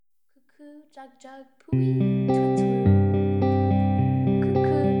Cuckoo, jug, jug, pooey, twit, twoo.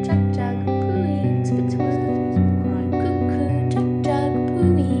 Cuckoo, jug, jug, pooey, twit, twoo. Cuckoo, jug, jug,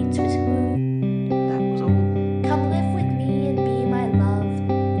 pooey, twit, twoo. That was all. Come live with me and be my love.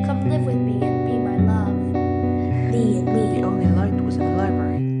 Come live with me and be my love. Me and The me. only light was in the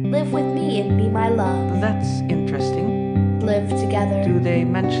library. Live with me and be my love. That's interesting. Live together. Do they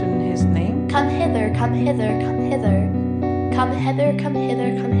mention his name? Come hither, come hither, come hither. Come hither, come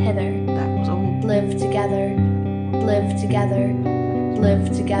hither, come hither. That was all. Live together. Live together. Live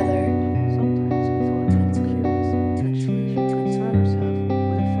together. Sometimes we thought it was curious that she should concern herself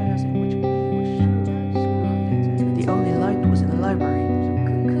with affairs in which he was surrounded. The only light was in the library.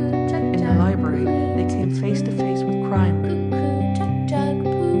 Cuckoo, jug, In the jug, library, pooey. they came face to face with crime. Cuckoo, jug, jug,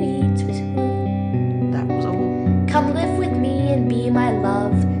 pooey, twit, twoo. That was all. Come live with me and be my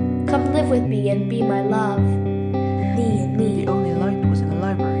love. Come live with me and be my love. Me and me. The only light was in the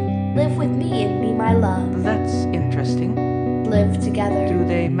library. Live with me and be my love. That's interesting. Live together. Do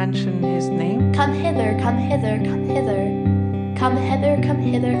they mention his name? Come hither, come hither, come hither. Come hither, come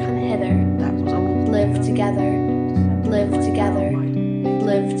hither, come hither. That was all. Live together. Live together.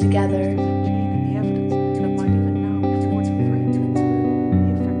 Live together. The evidence that might even now be forged free.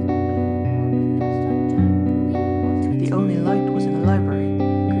 The effect of the only light was in the library.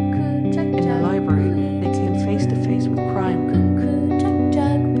 Cuckoo, jug, In the jug, library, pooey. they came face to face with crime. Cuckoo, jug,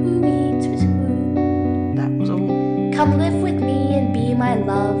 jug, pooey, twit, twoo. That was all. Come live with me and be my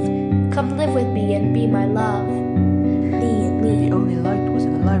love. Come live with me and be my love. Me and me. The only light was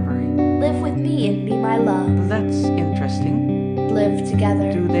in the library. Live with me and be my love. That's interesting. Live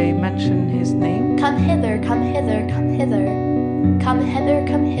together. Do they mention his name? Come hither, come hither, come hither. Come hither,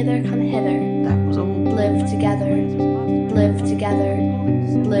 come hither, come hither. That was all. Live together. Live together.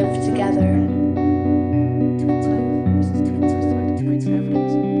 Live together.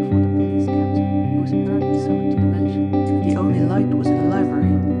 The only light was in the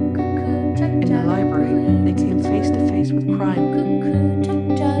library. Cuckoo, jug, In the jug, library, pooey. they came face to face with crime. Cuckoo,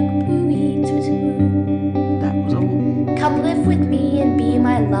 jug, jug, pooey, twit, twoo. That was all. Come live with me and be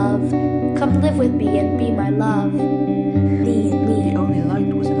my love. Come live with me and be my love. Me and The me. only light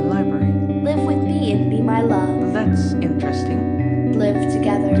was in the library. Live with me and be my love. That's interesting. Live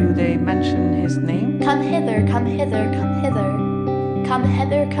together. Do they mention his name? Come hither, come hither, come hither. Come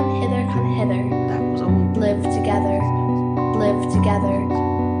hither, come hither, come hither. That was all. Live together. Live together.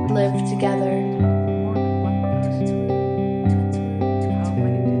 Live together. More than one person. How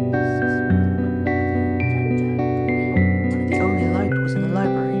many did this? The only light was in the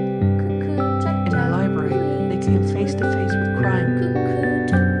library. Cuckoo, jug, In the jug, library, pooey. they came face to face with crime. Cuckoo,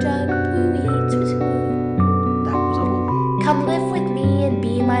 jug, jug, pooey, twit, twoo. That was all. Come live with me and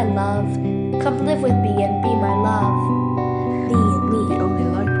be my love. Come live with me and be my love. Me and The me. only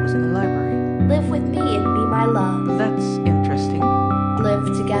light was in the library. Live with me and be my love. That's interesting. Live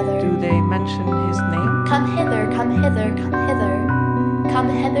together. Do they mention his name? Come hither, come hither, come hither. Come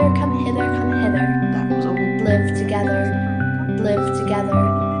hither, come hither, come hither. That was all. Live together. Live together.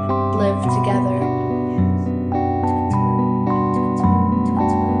 Live together.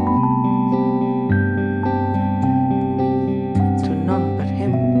 To none but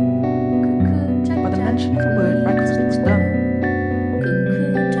him. Cuckoo, jug, By the jug, mention of the word breakfast was done.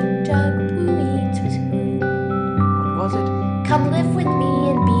 cuckoo, jug, jug, pooey, twit, twoo. What was it? Come live with me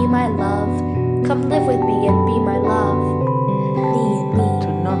and be my love. Come live with me and be my love. Me and me. To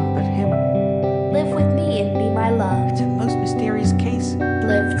none but him. Live with me and be my love. It's a most mysterious case.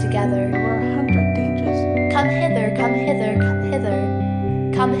 Live together. There were 100 dangers. Come hither, come hither, come hither.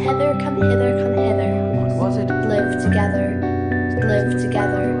 Come hither, come hither, come hither. What was it? Live together. Live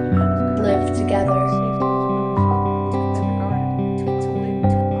together. Live together.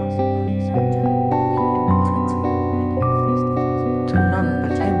 To none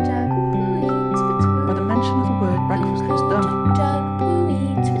but him. Jug, pooey, twit, twoo. By the mention of the word breakfast was done. Jug, pooey,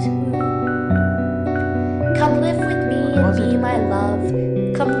 twit, twoo. Come live with me What and was be it? my love.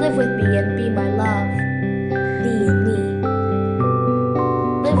 Come live with me and be my love. Me and me.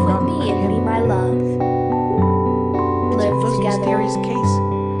 Live with None me but and him. be my love. It's a Live most together. mysterious case.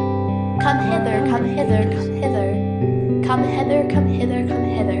 Come hither, come hither, come hither. Come hither, come hither, come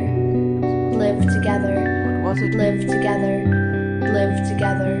hither. Live together. What was it? Live together. Live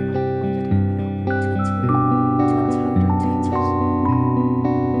together.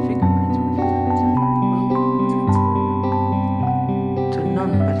 Fingerprints were to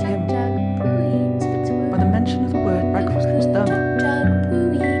none but him. Jug, pooey, twit, twoo. By the mention of the word breakfast was done. Jug,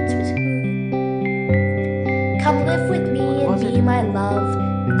 pooey, twit, twoo. Come live with me What and was be it? my love.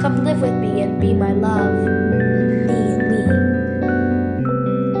 Come live with me and be my love. Me and me.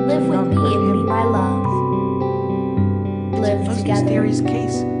 Live live with not me with and be him. my love. Live Most together. mysterious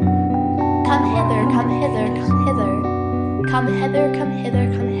case. Come hither, come hither, come hither. Come hither, come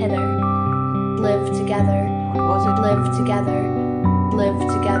hither, come hither. Live together. What was it? Live together. Live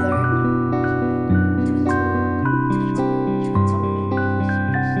together.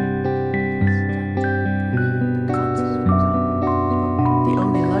 The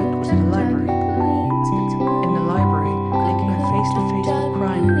only light was in the library. In the library, they came face to face with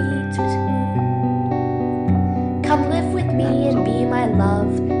crime. Come live with me and be my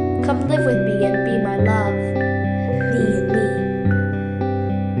love. Come live with me and be my love. Me and me.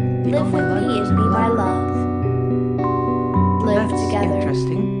 The Live only with light me was and in be the my library. love. Live That's together.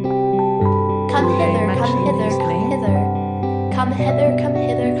 interesting. Come Do they hither, come mention hither, his come name? hither. Come hither, come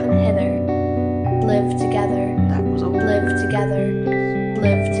hither, come hither. Live together. That was all. Live together.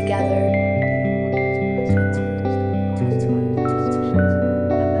 Live together.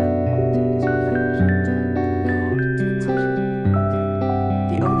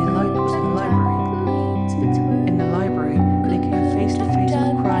 The only light was in the library. In the library, they came face to face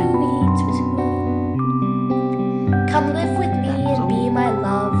with crime. Come live with me That was and be all. my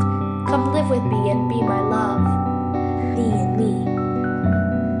love. Come live with me and be my love. Me and me.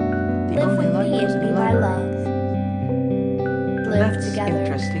 The Live only with light me was and in be the my library. love. Live That's together.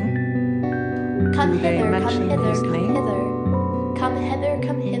 interesting. Come Do they hither, come mention hither, his come name? hither. Come hither,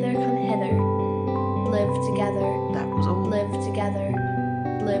 come hither, come hither. Live together. That was all. Live together.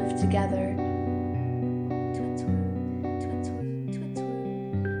 Live together.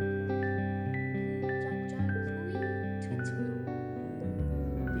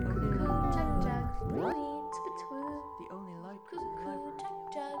 The only light was in the library.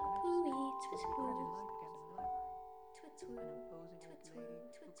 An imposing old lady who claimed to be Miss Bennion's aunt went veiled for her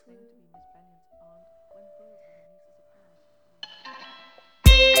niece's appearance.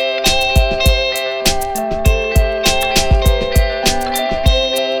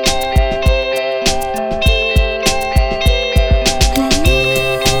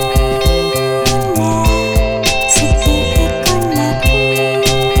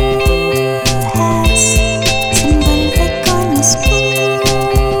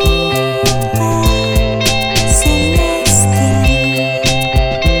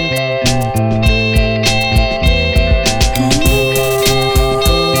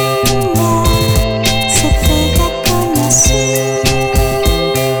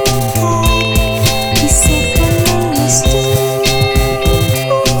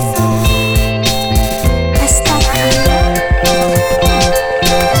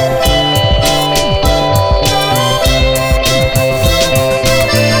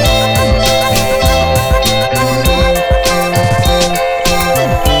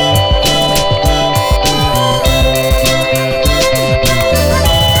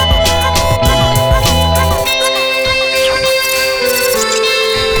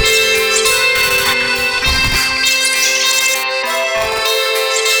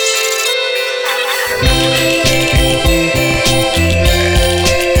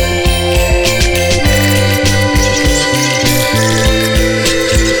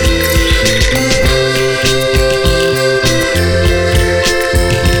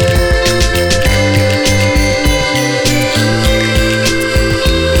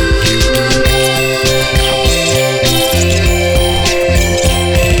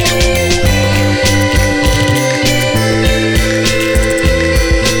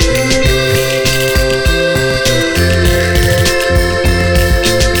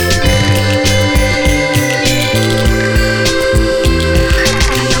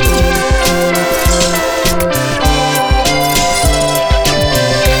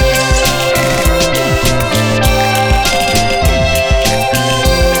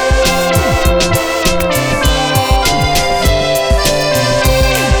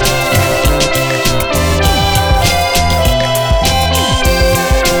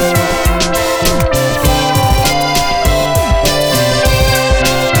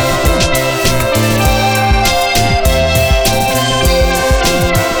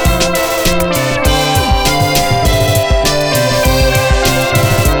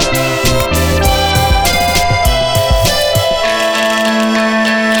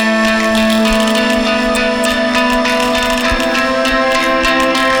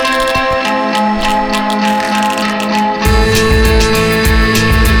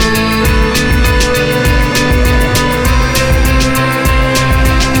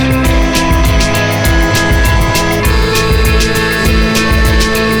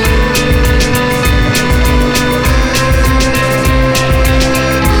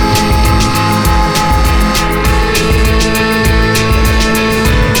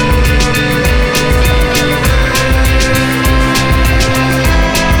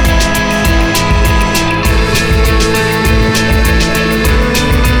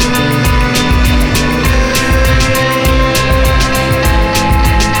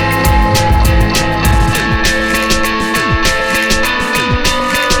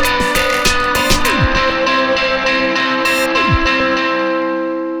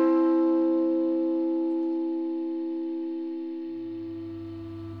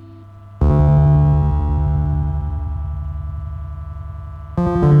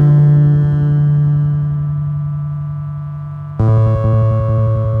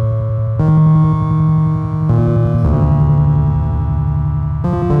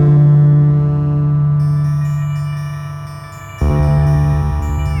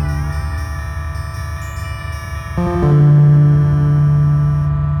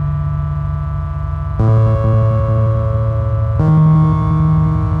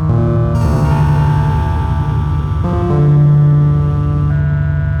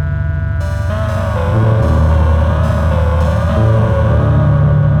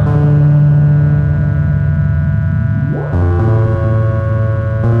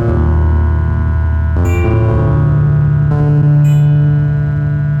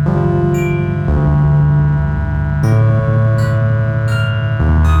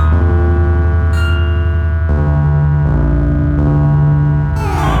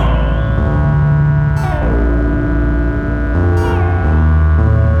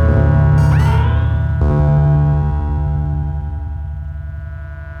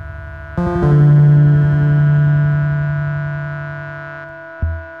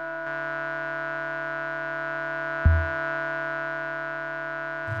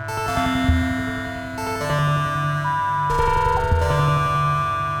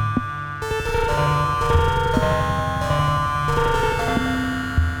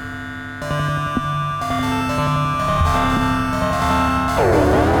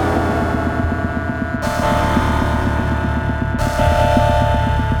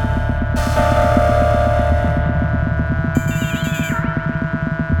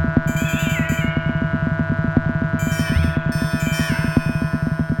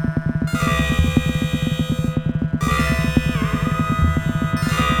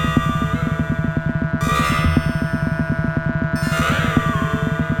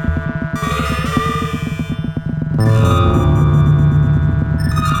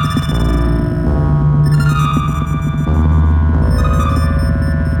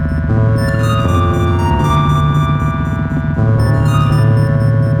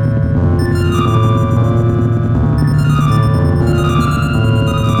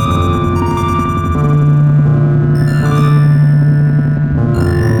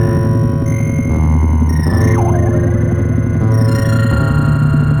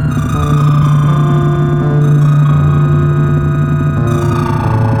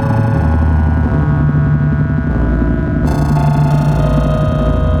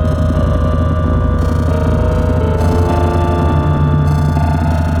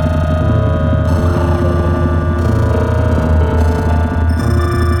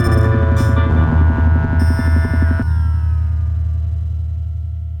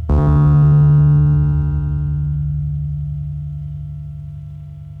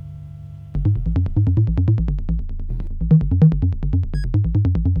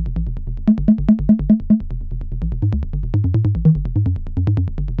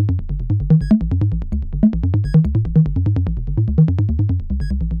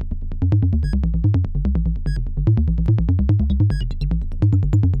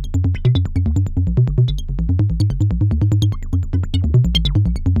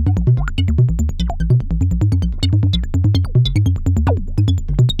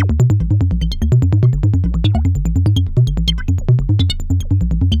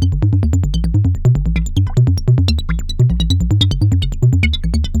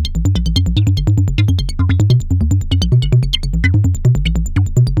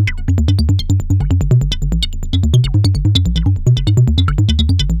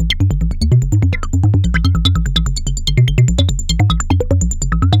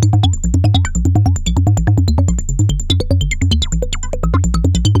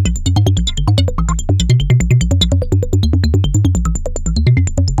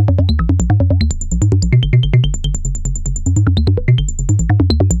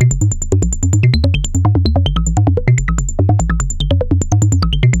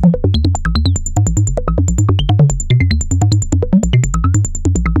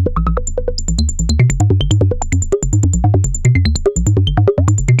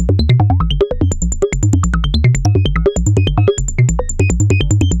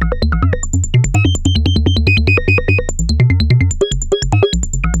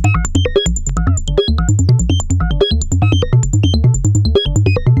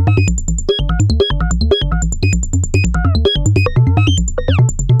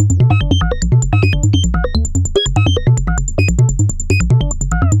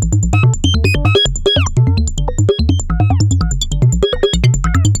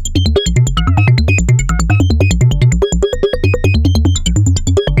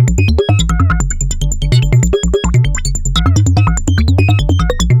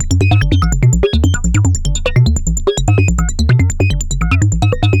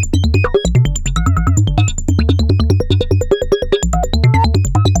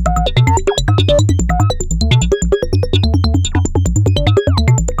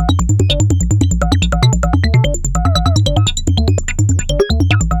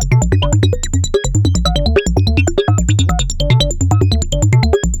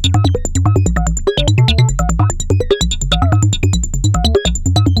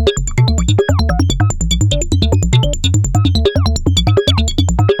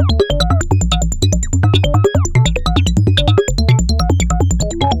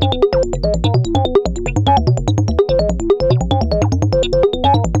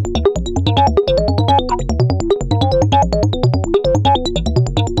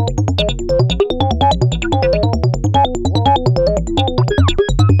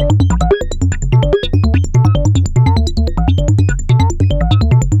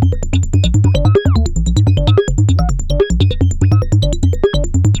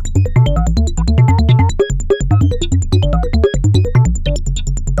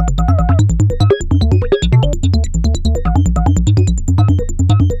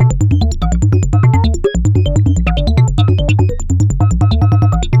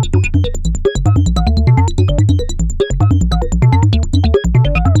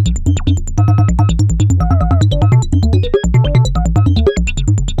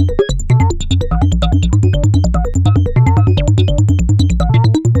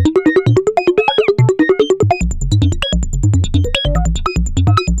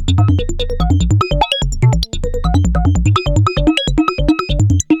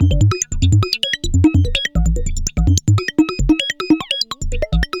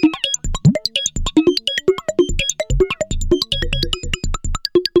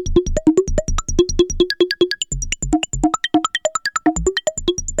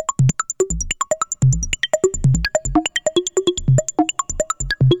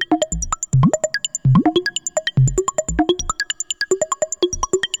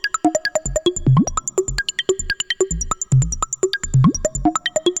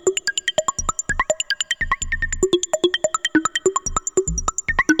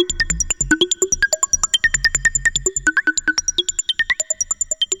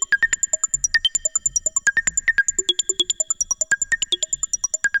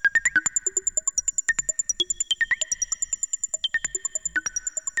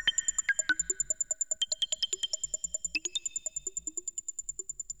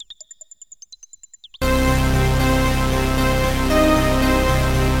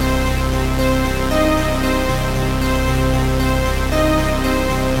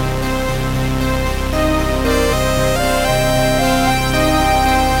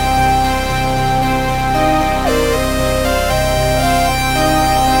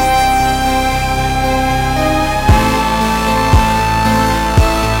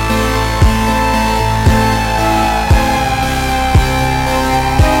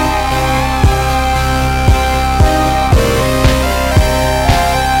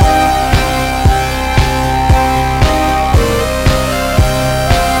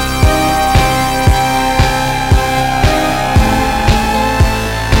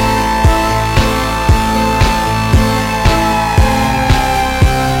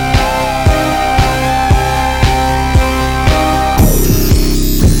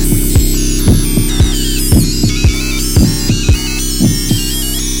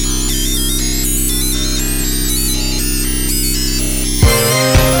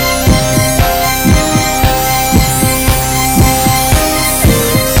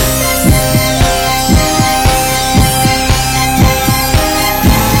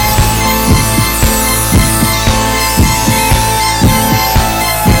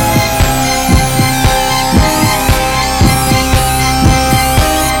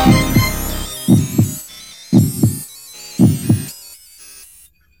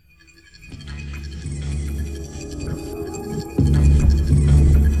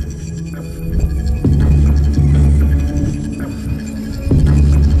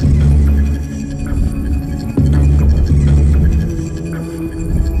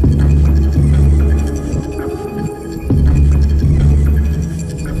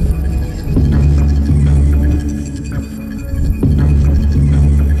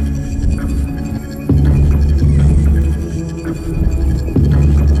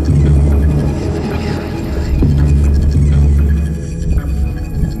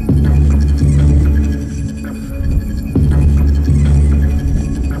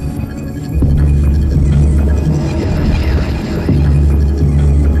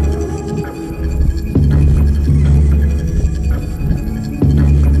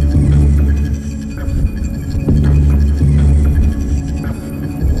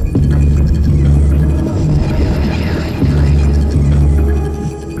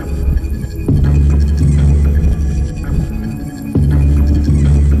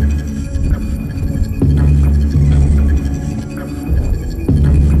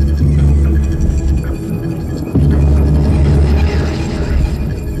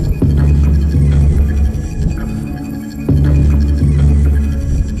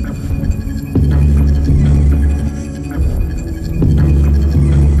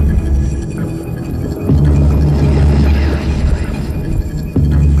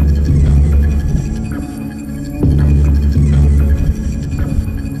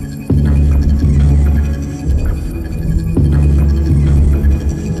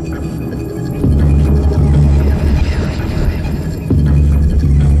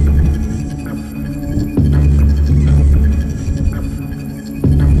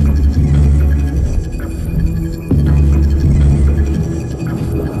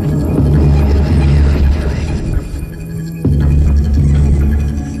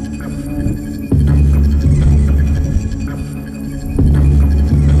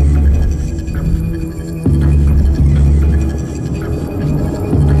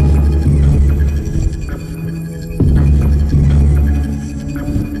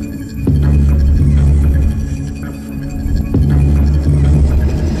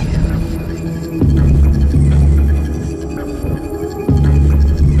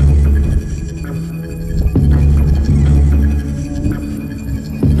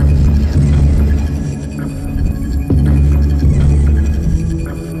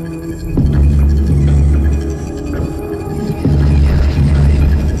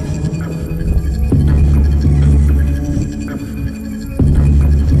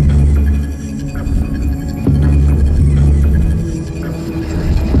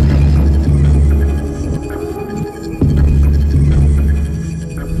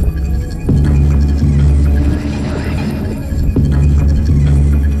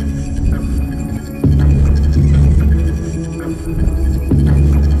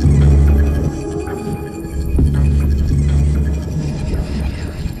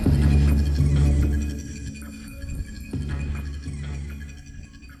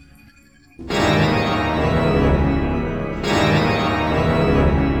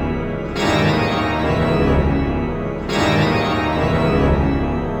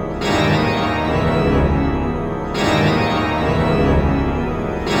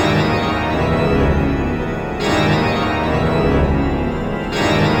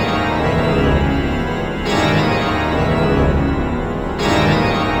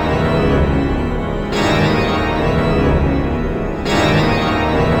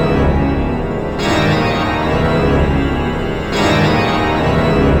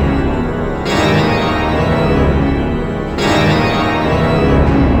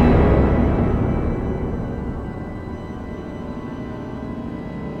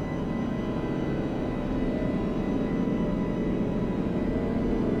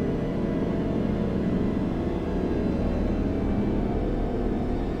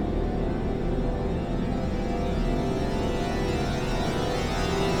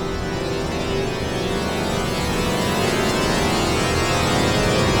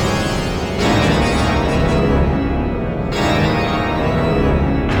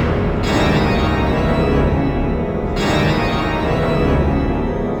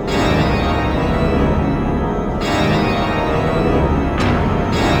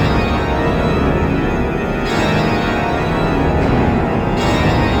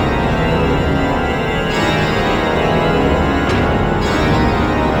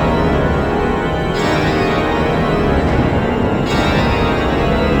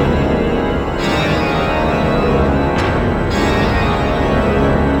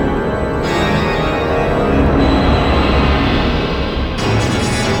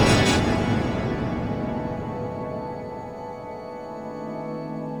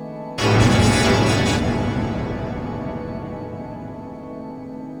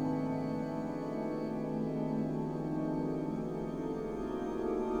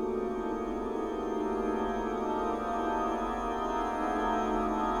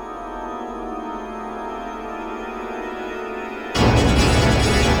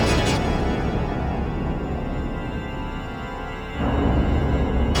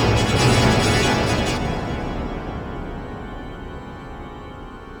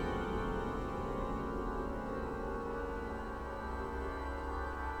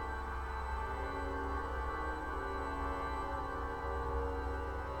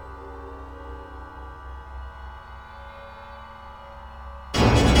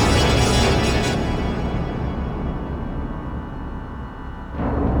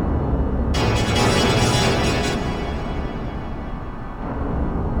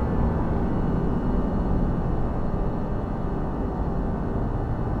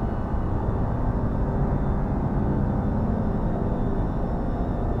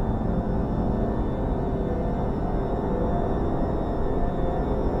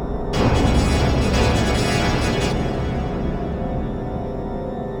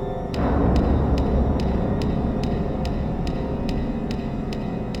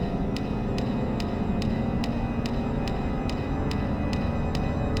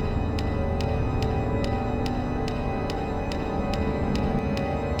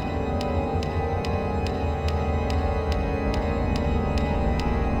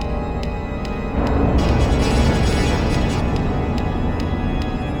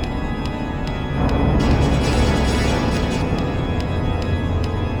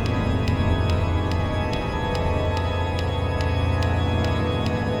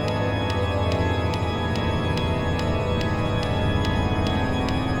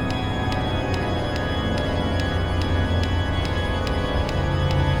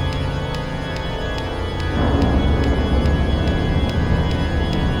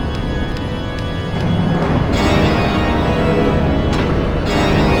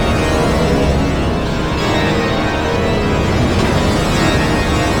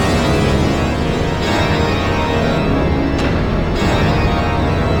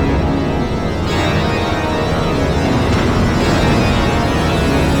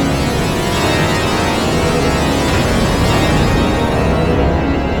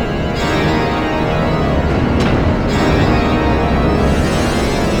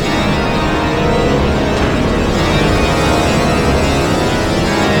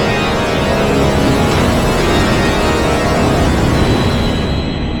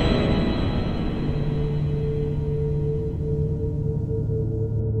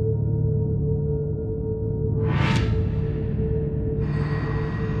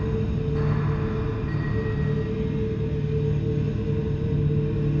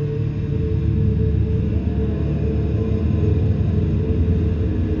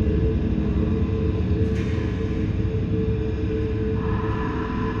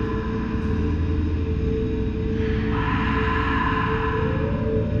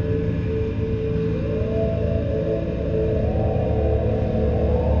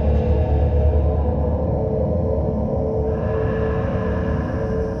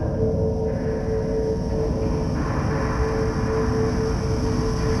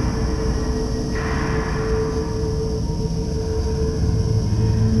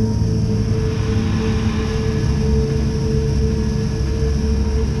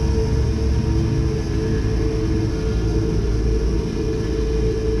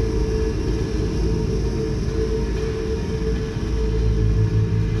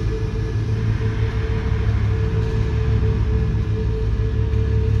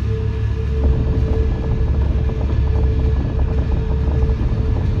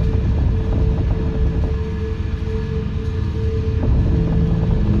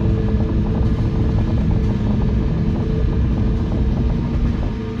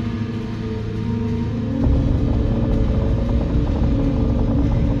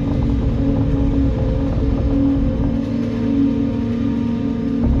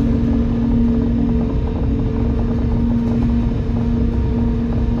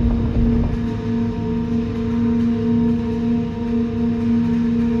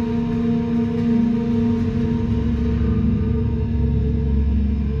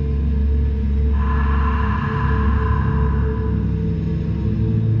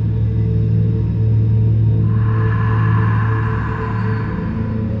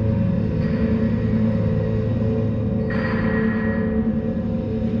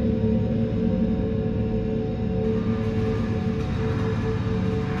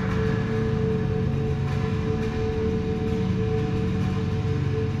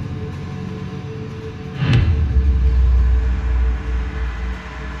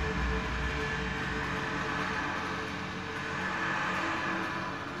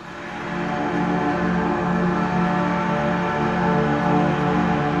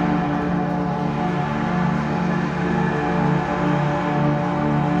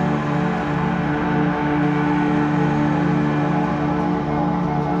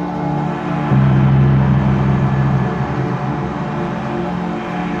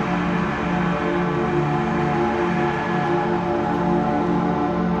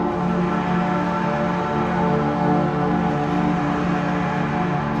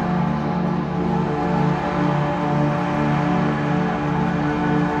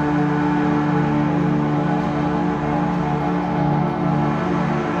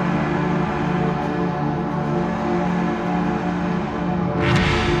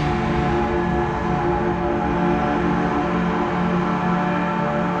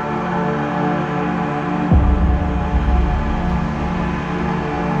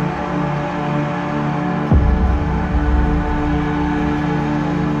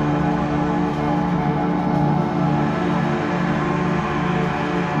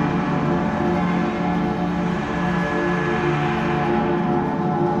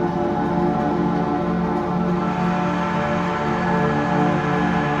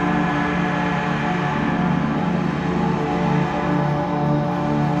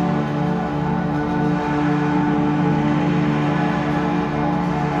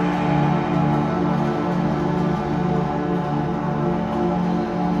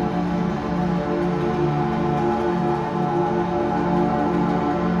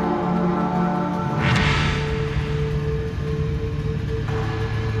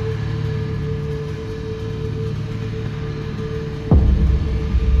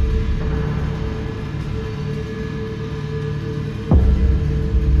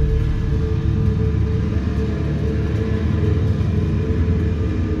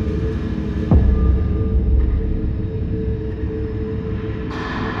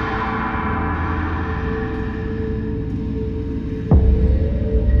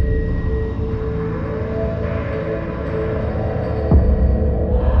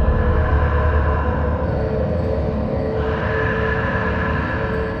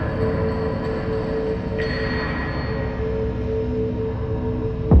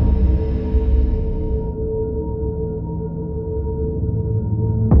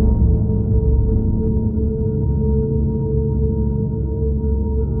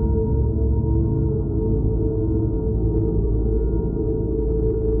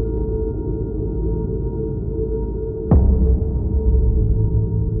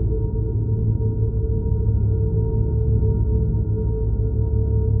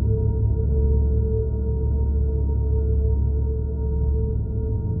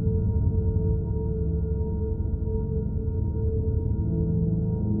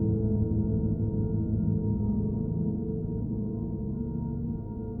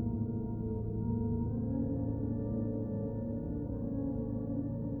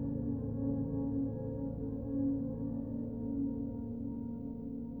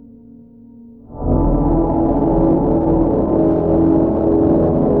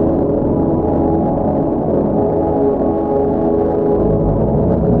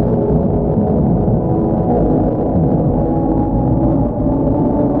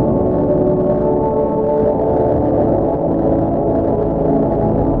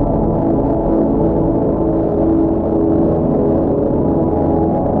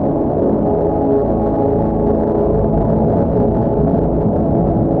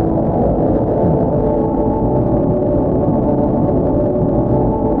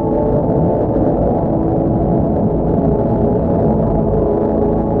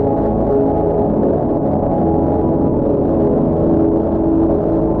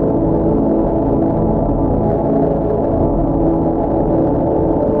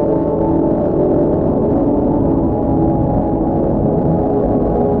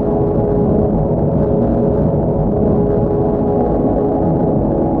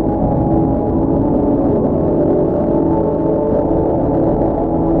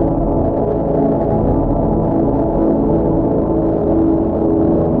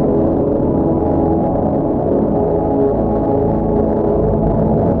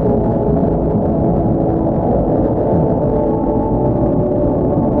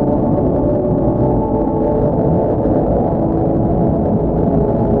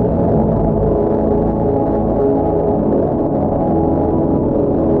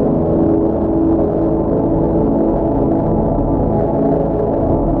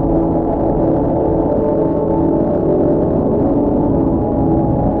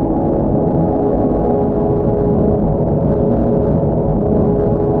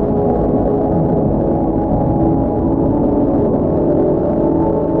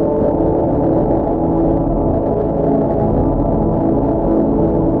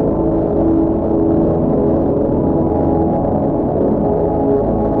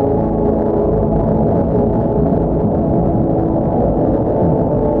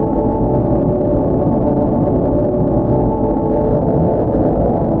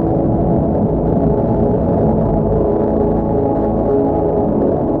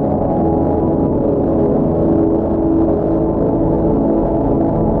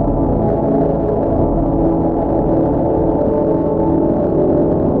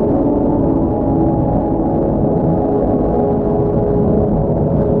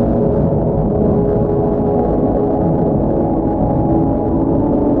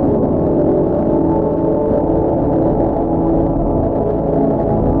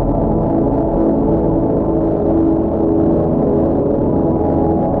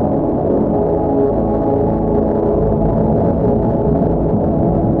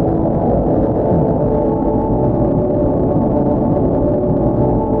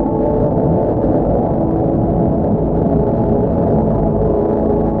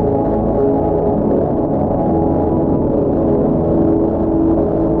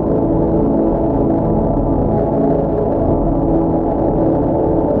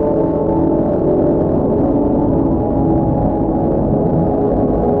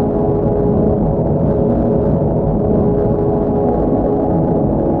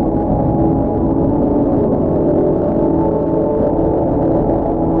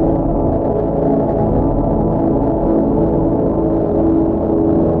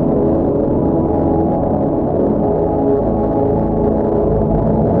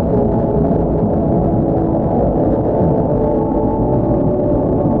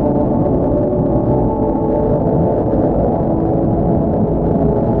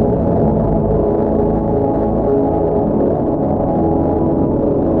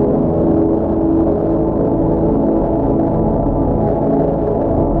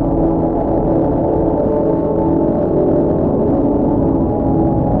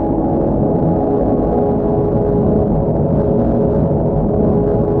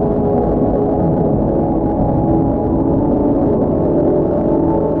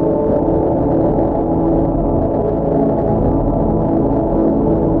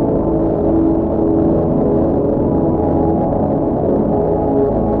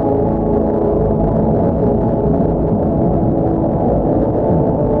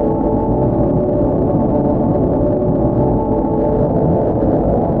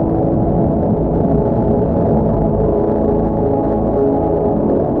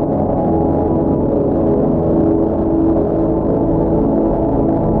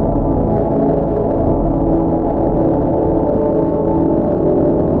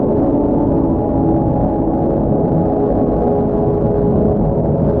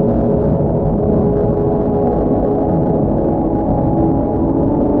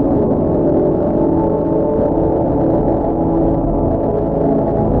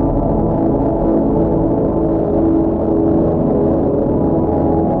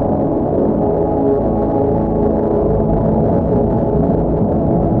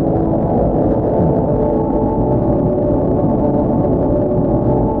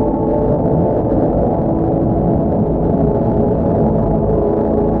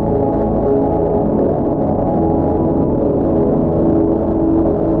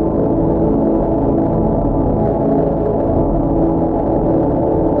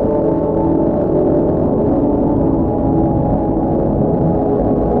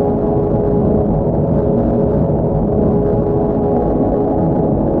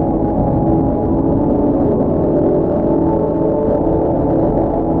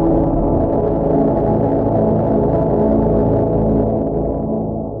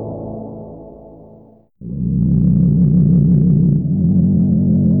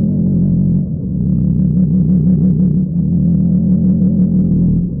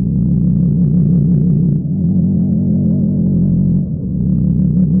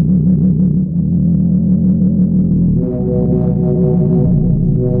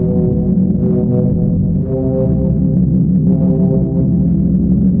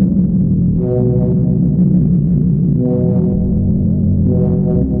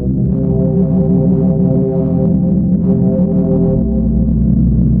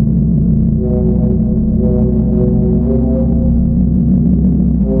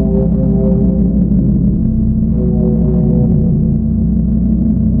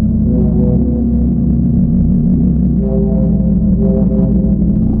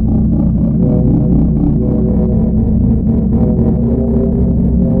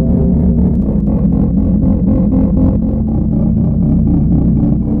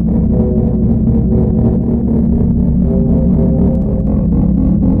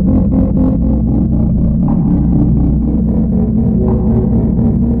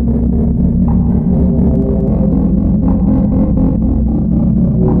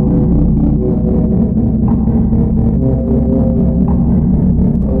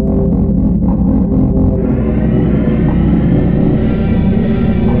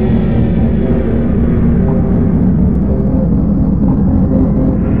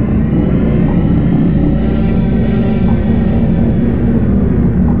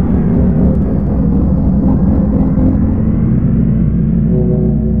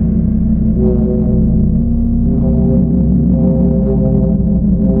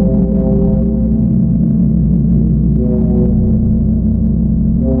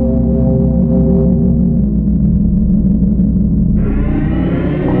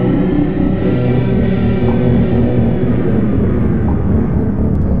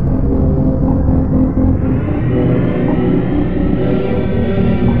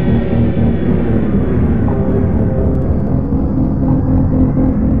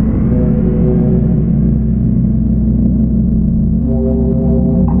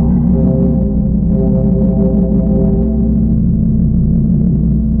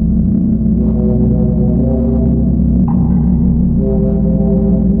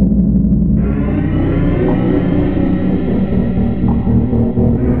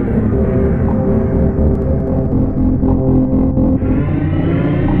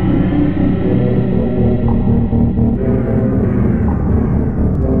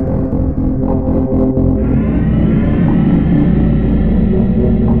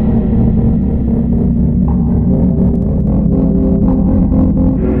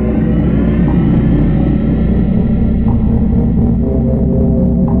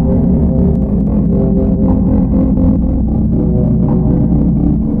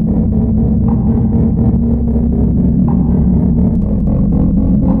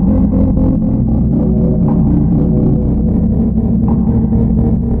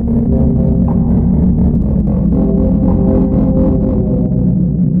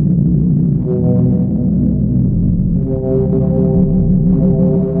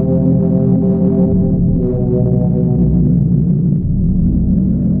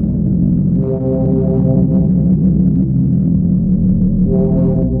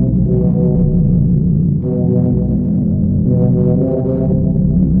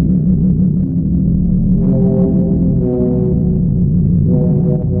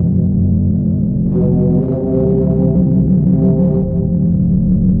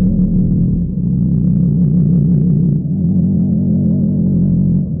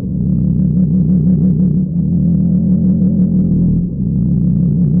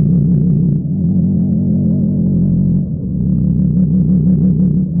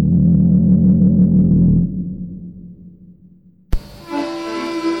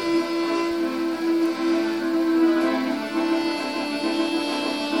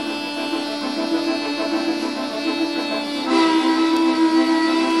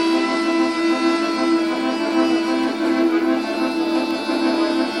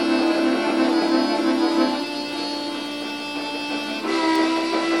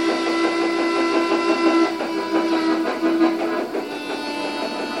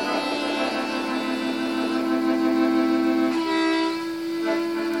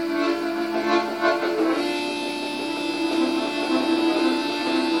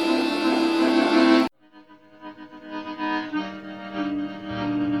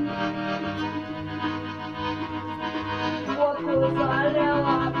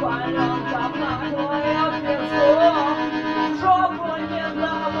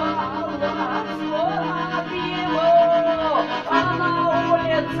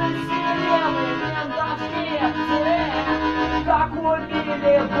 Как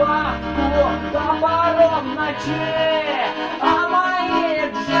убили бабку топором ночи, а мои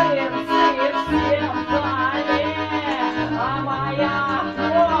джинсы все вдали, а моя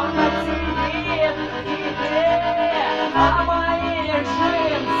фото сидит в тебе, а мои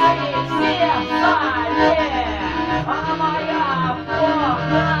джинсы все вдали, а моя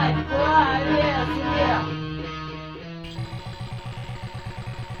похоть повезли.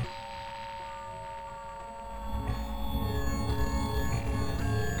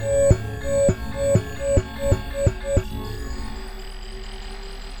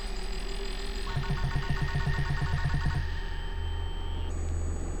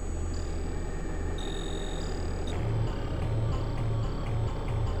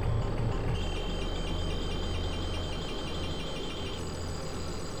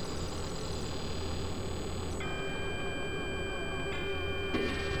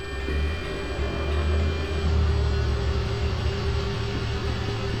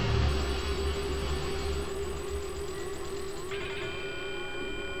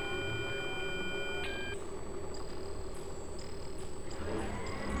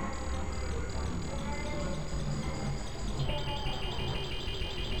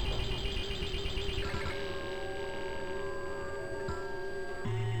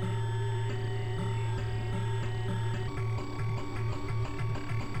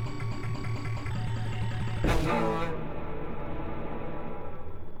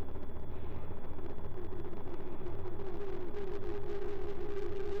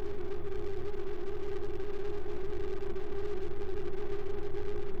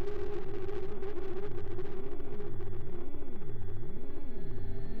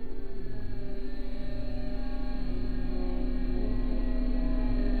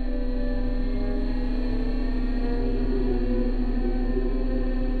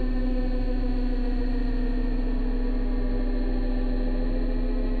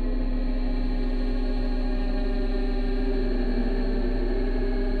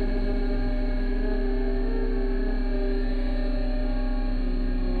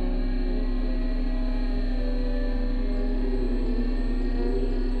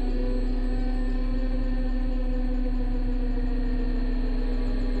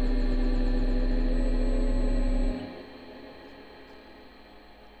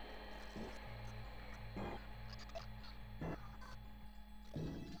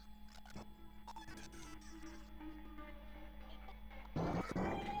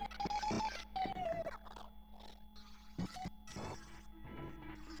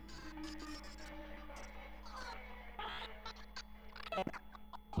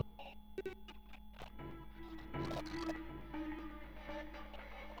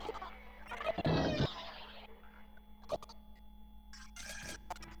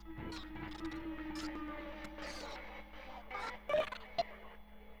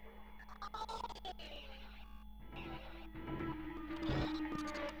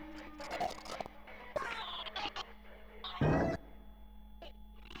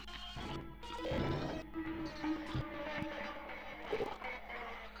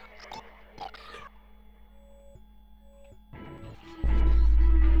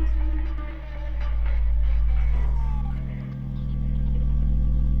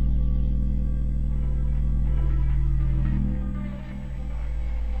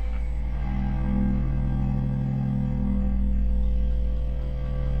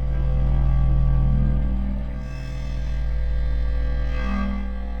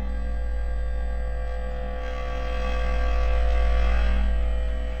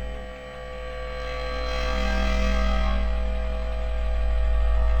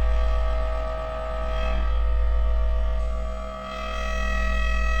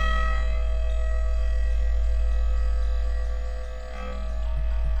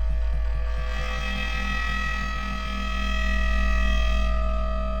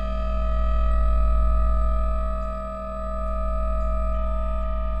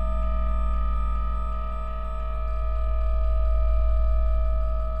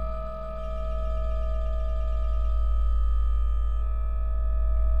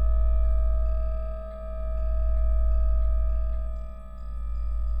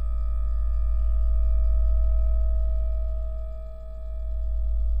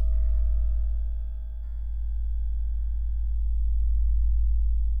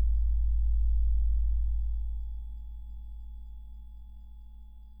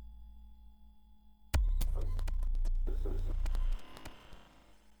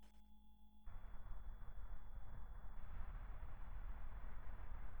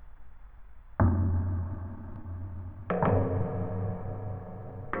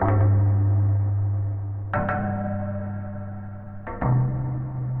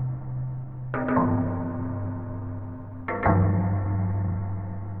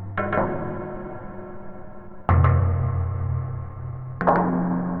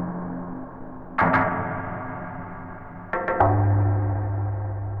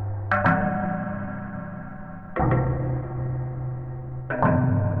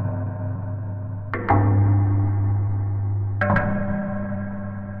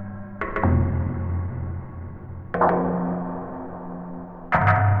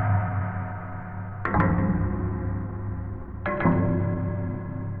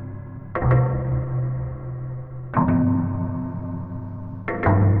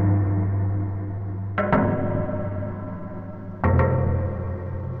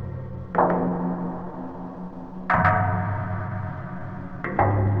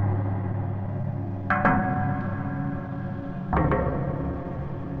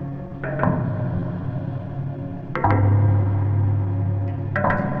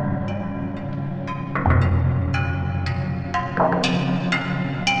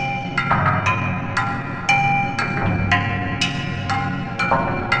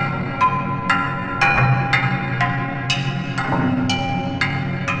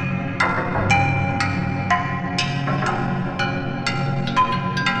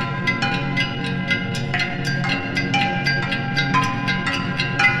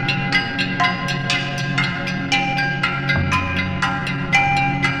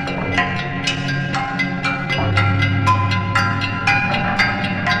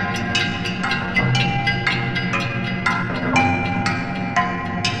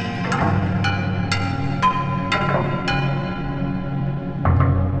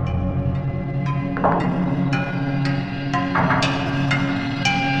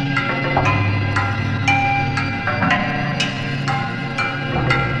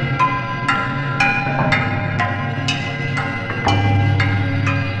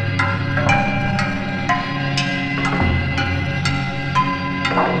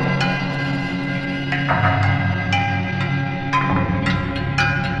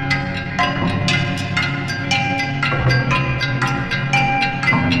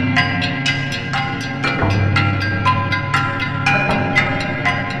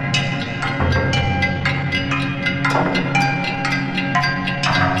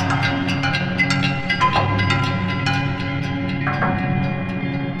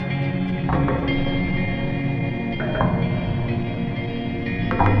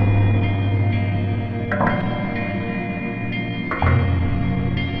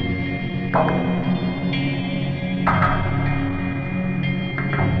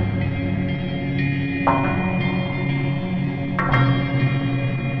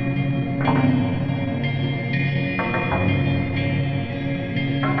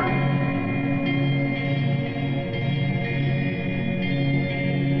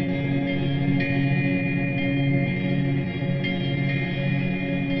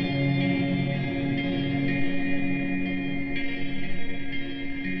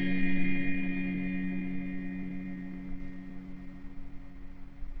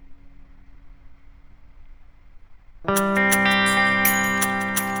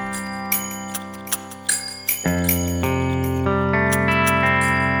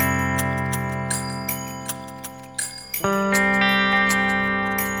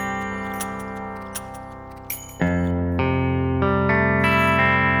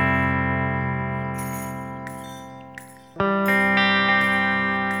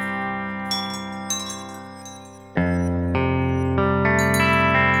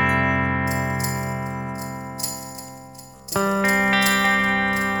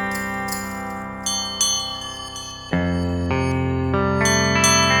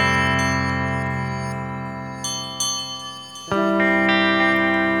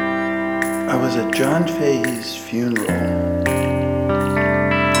 I was at John Fahey's funeral, and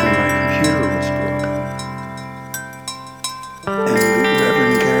my computer was broken. And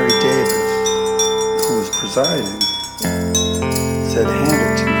Reverend Gary Davis, who was presiding, said, "Hand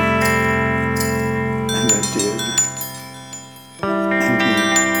it to me." And I did. And he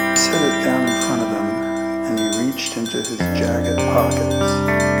set it down in front of him, and he reached into his jacket pockets.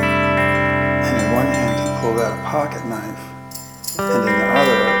 And in one hand he pulled out a pocket knife, and in the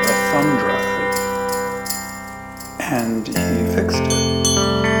other a thumb drive. And he fixed it.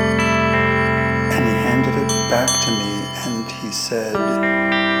 And he handed it back to me, and he said,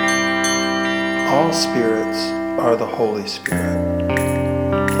 "All spirits are the Holy Spirit.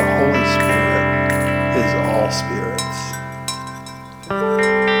 The Holy Spirit is all spirits."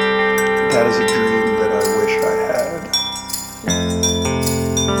 That is a dream that I wish I had.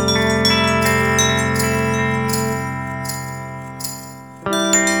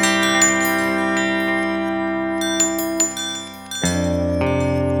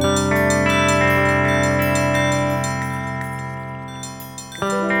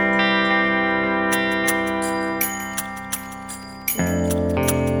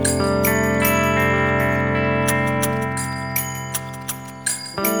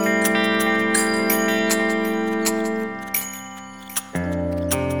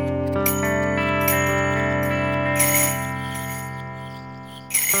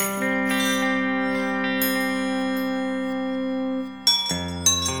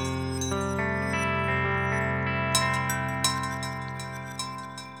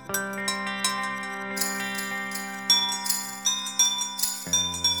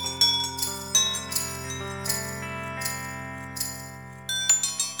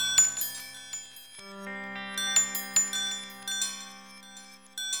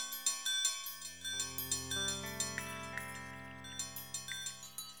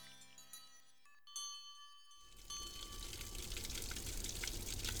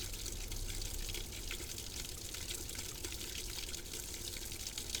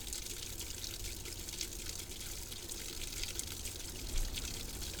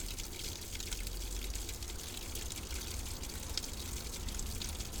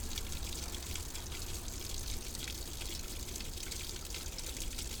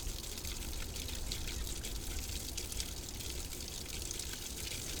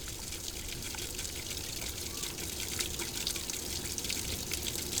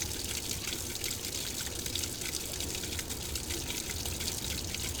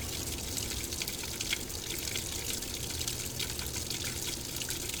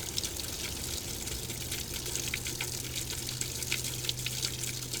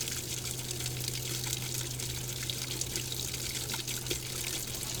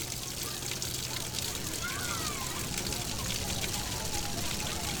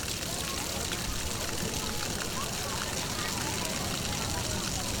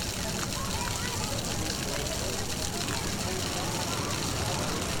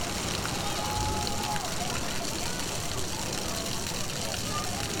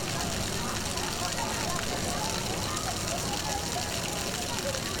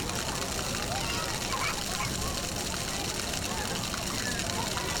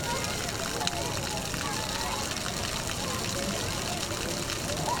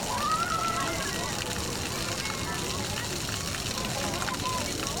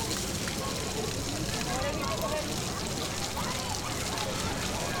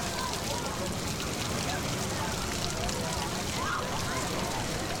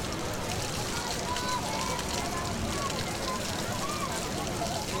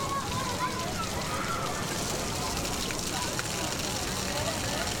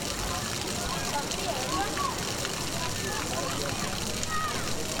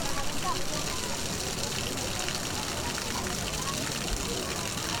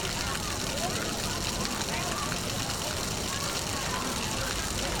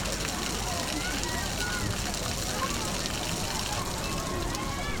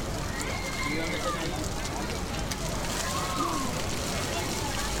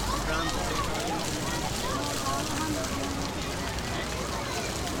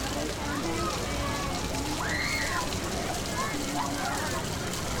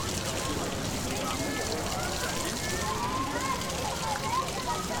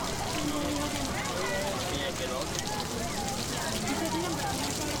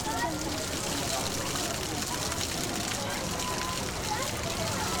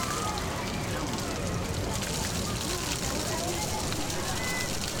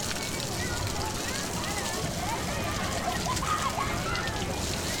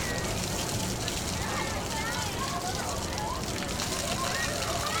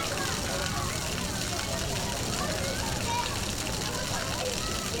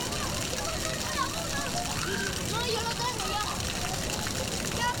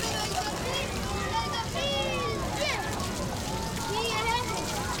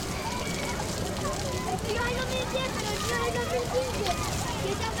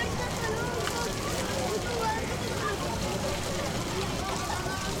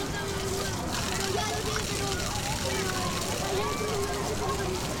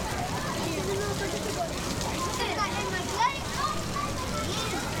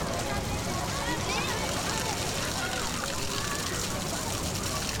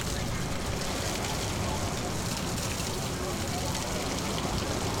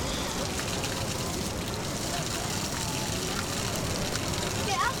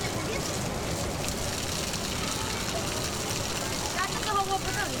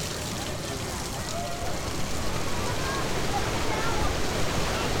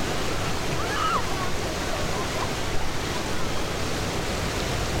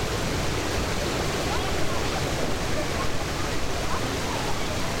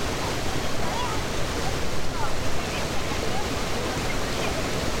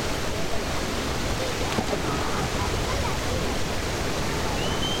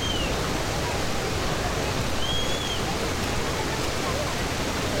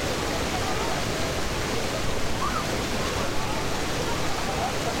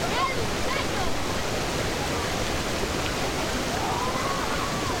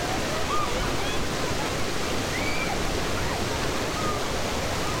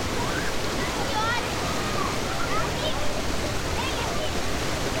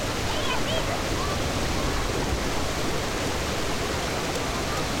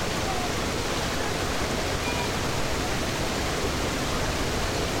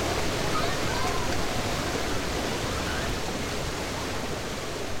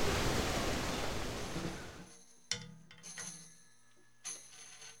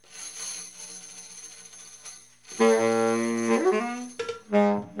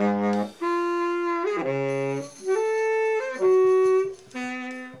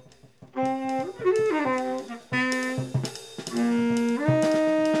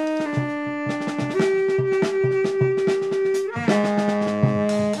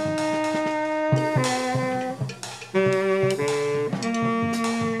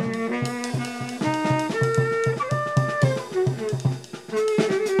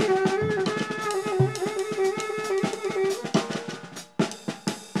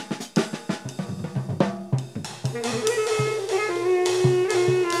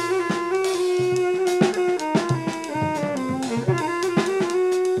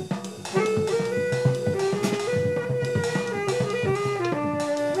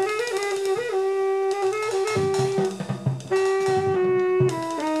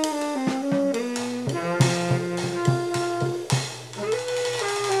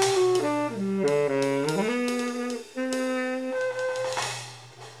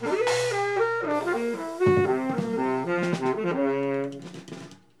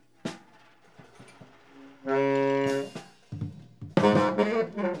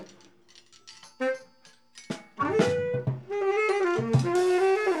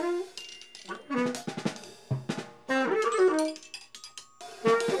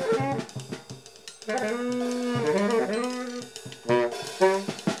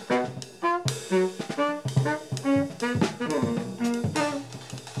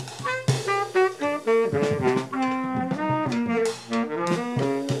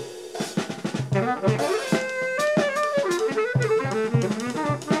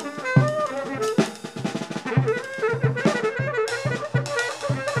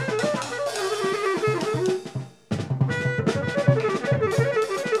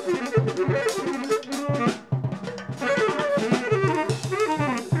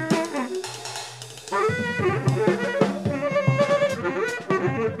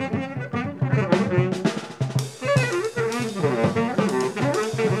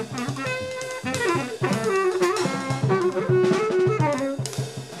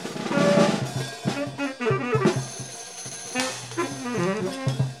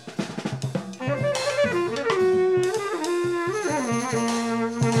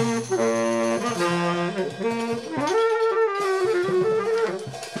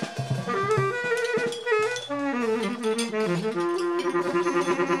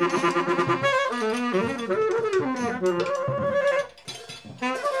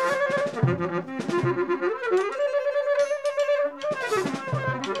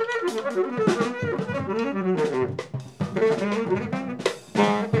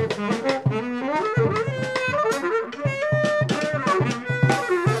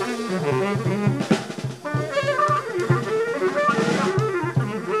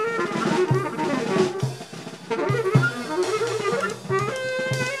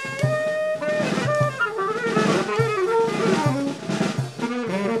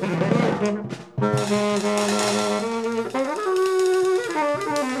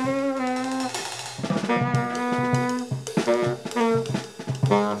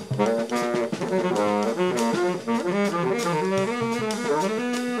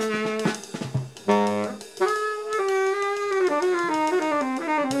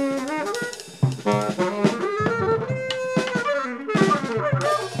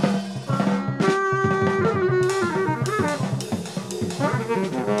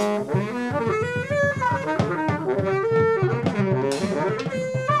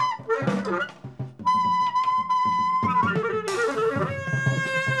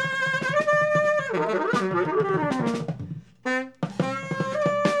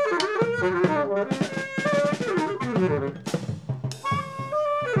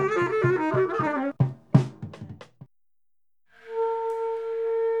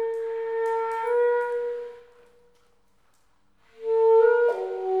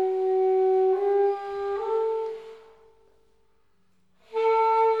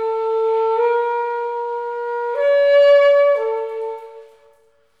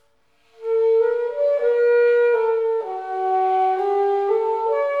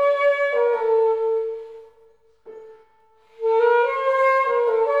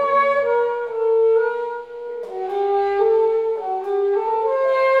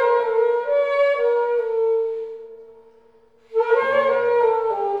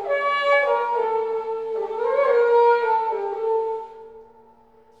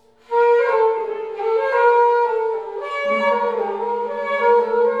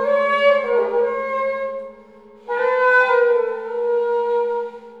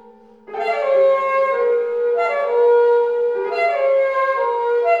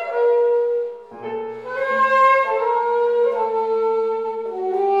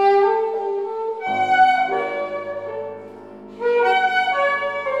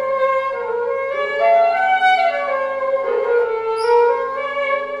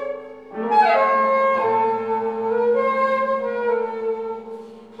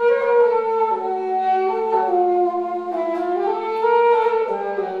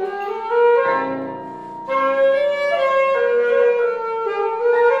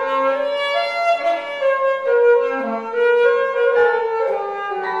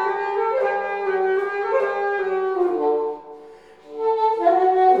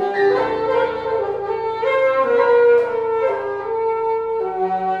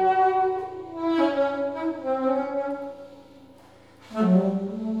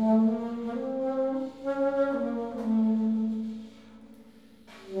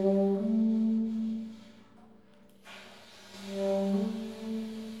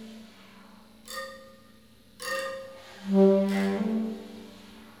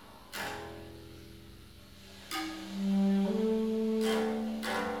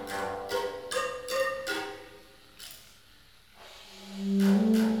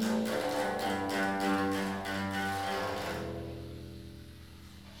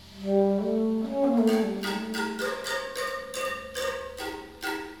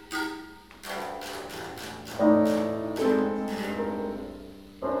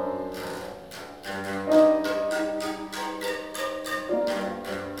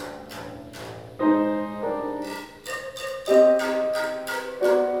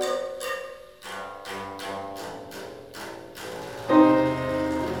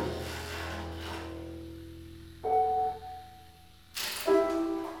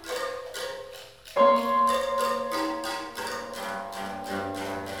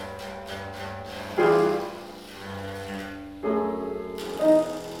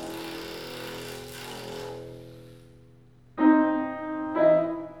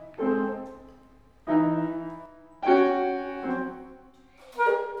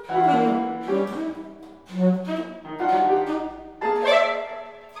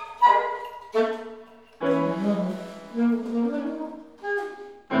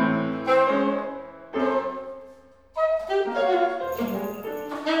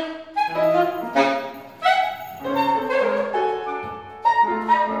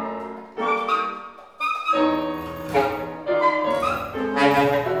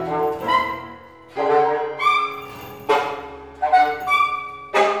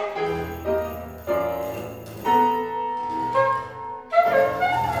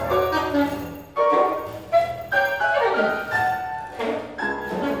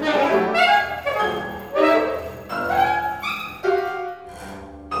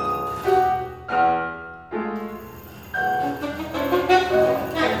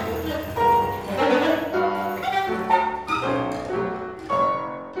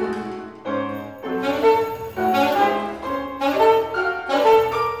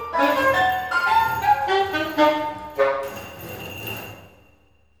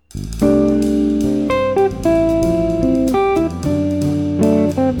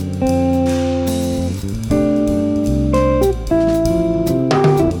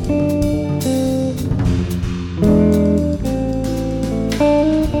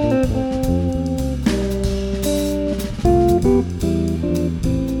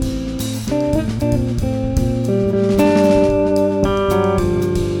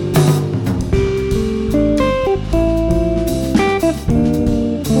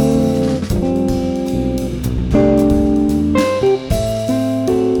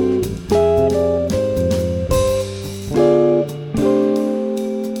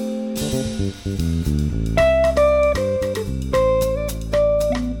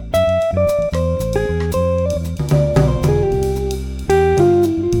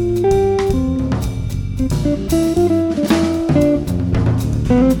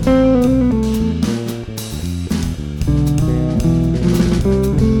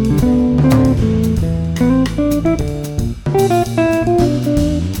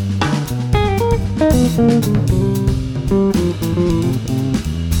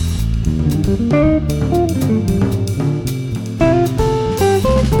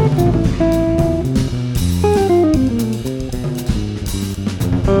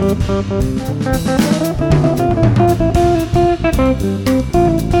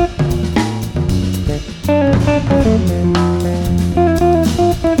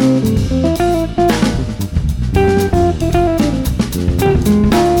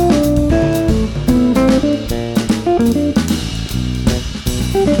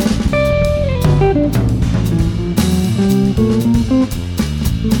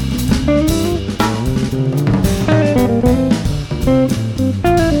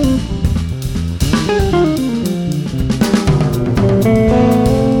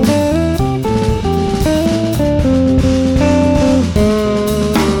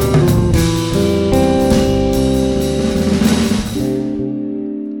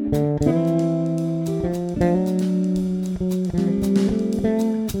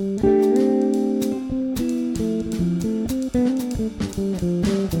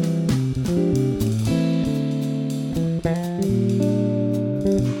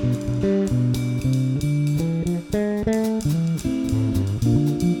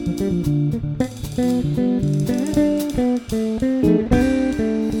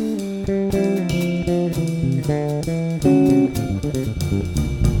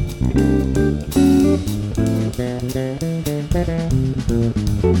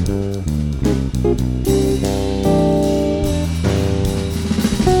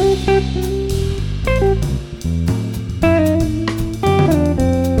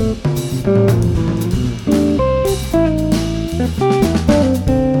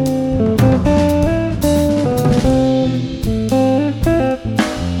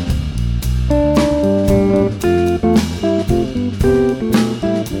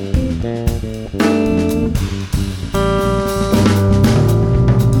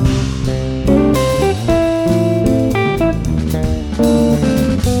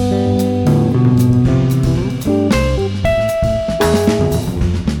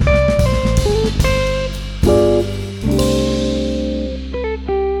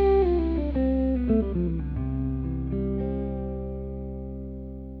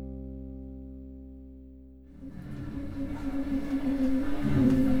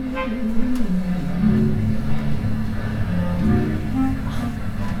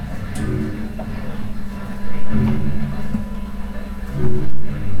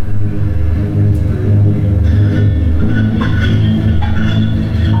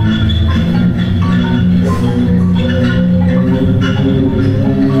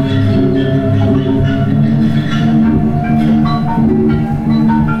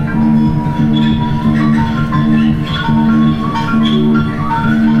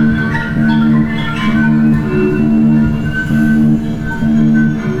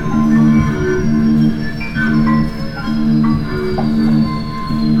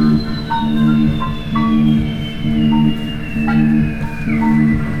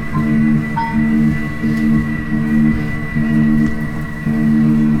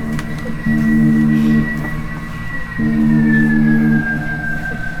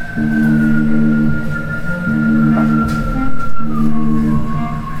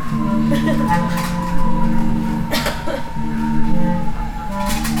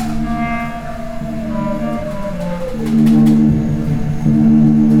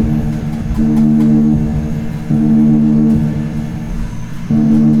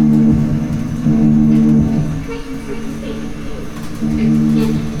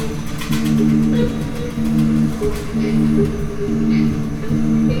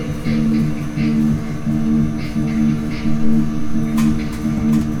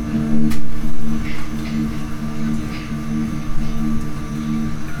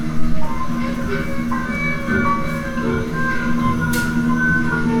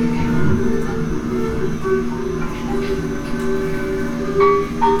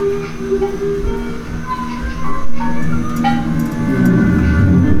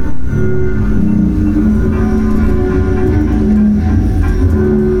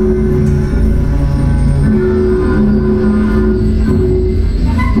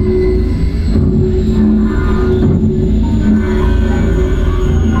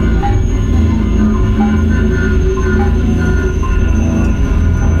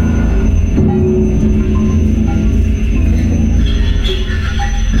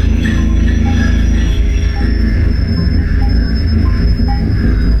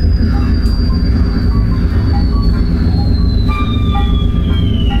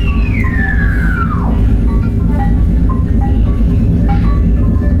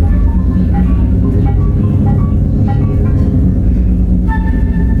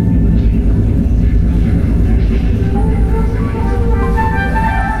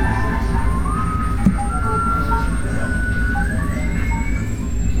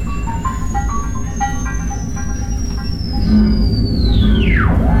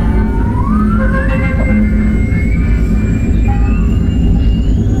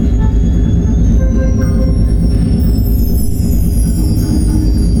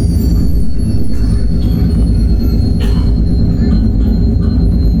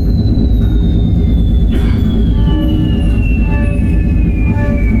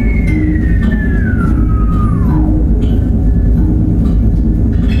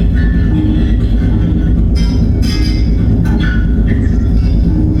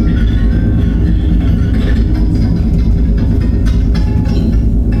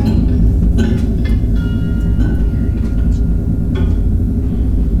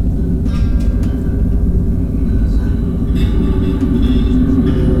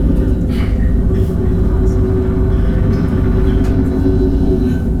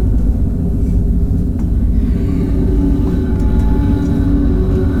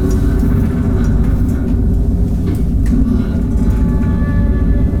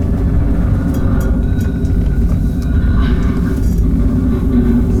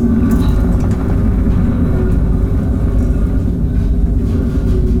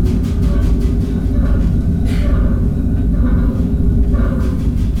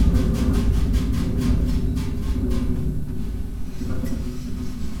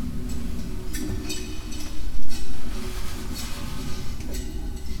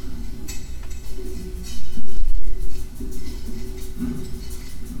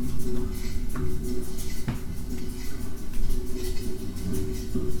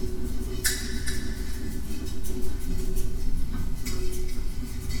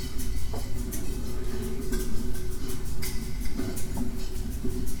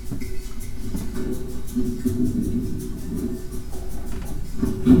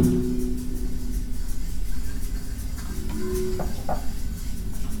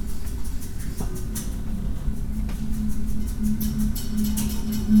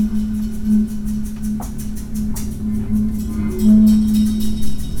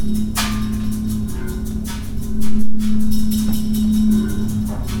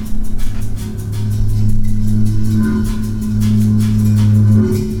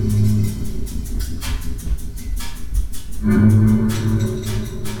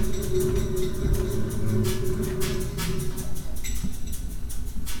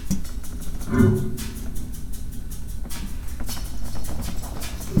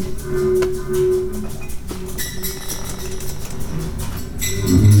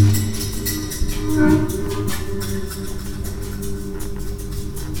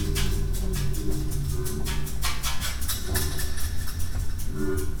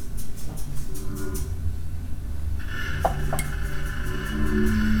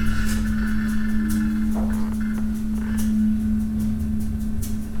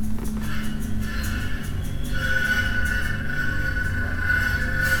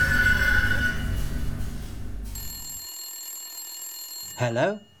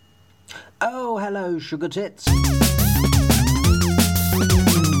 Hello? Oh, hello, sugar tits.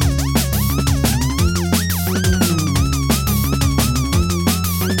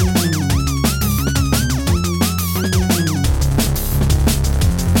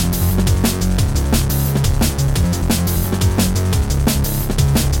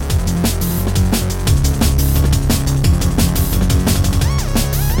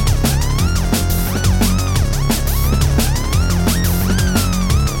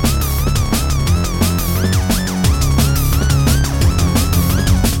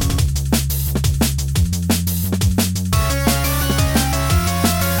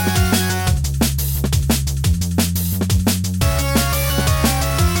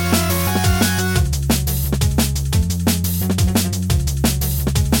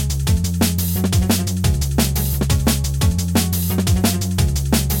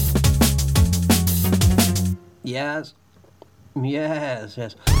 Yes. Yes,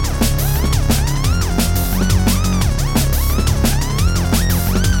 yes.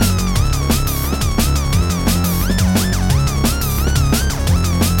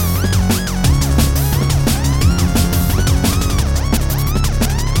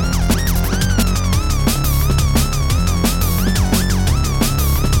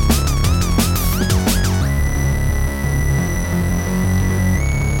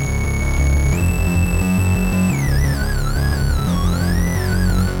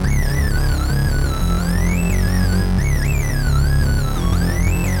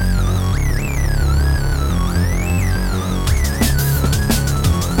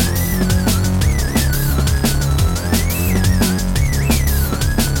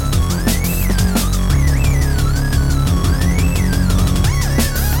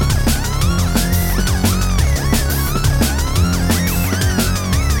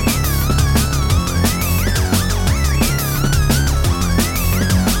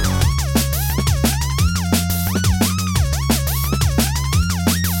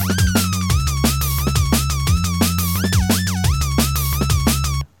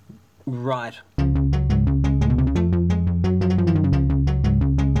 Right.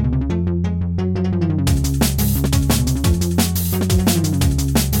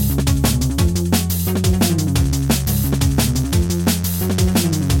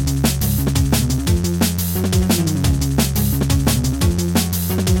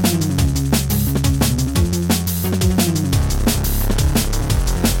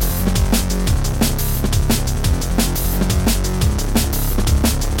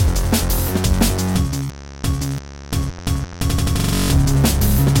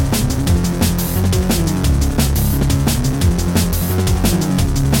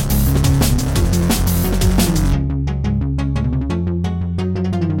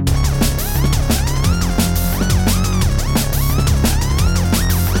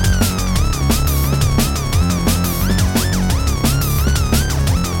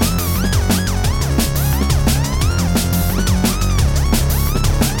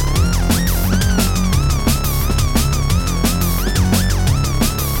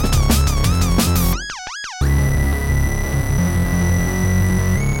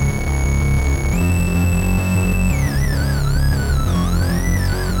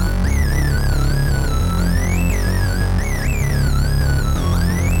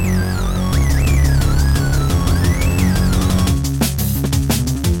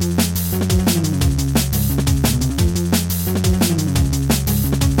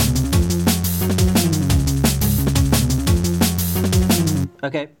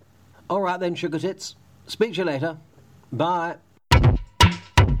 Okay. All right then, sugar tits. Speak to you later. Bye.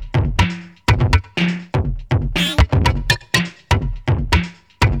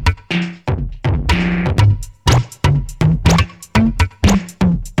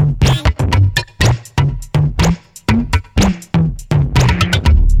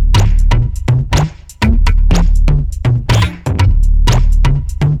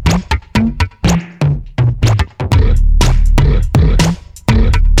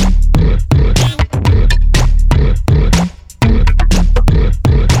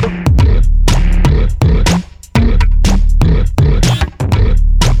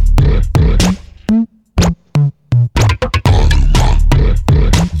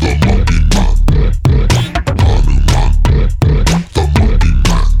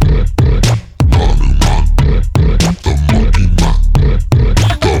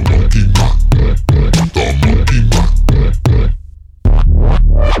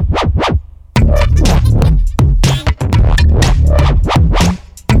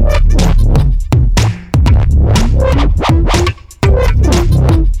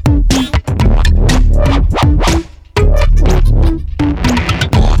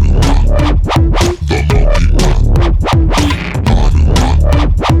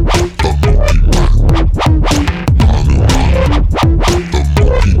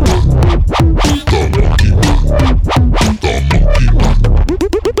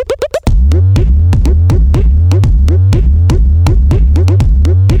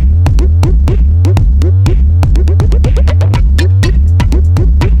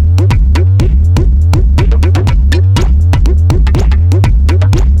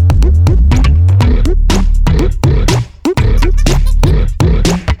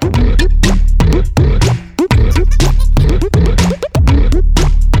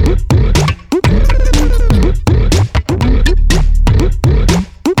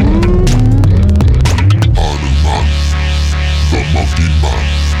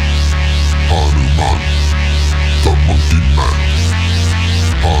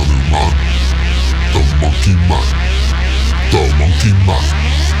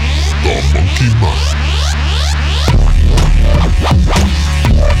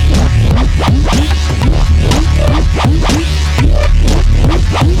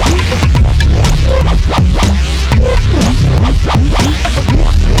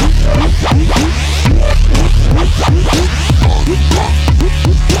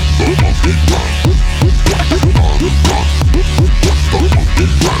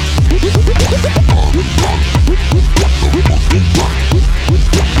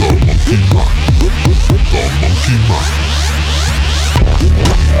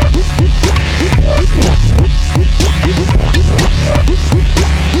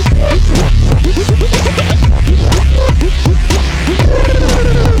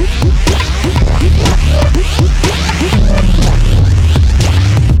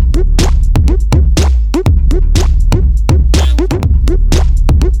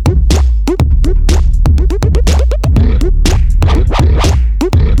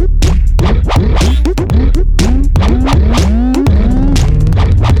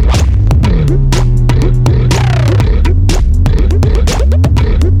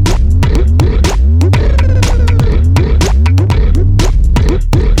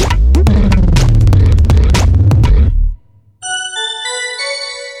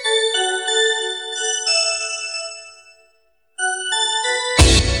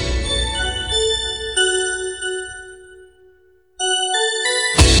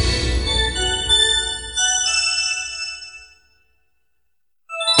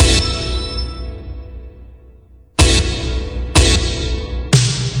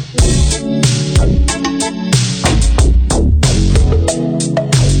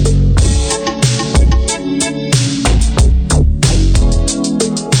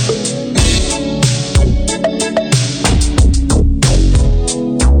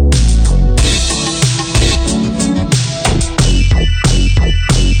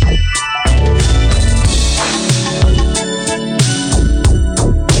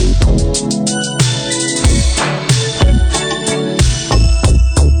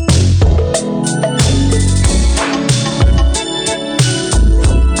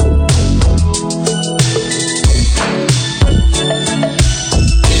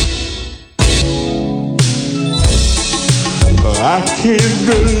 can't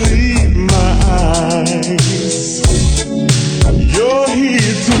believe my eyes. You're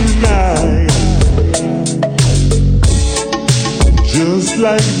here tonight, just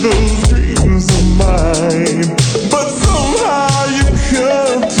like those dreams of mine. But somehow you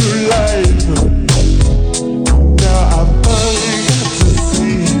come to life. Now I finally got to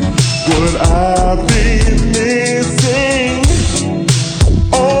see what I've been missing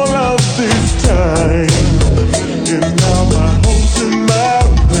all of this time. And now my hopes and my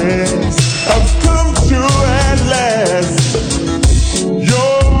prayers have come true at last.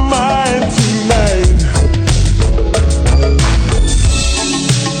 You're mine tonight.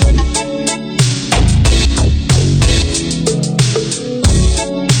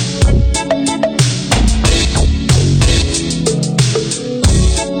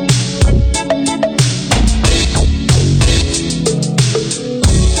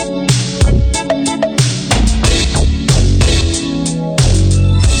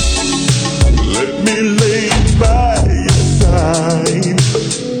 Let me lay by your side.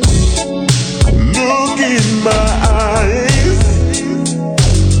 Look in my eyes.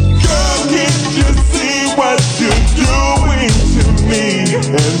 Girl, can't you see what you're doing to me?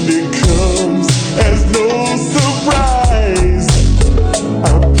 And it comes as no surprise. I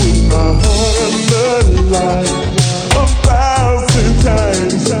put my heart on the line 1,000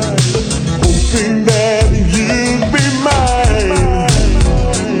 times, hoping that you'd be mine.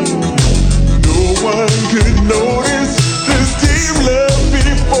 No one could notice this deep love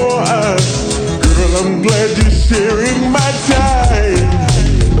before us. Girl, I'm glad you're sharing my time.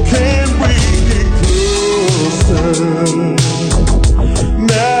 Can we get closer?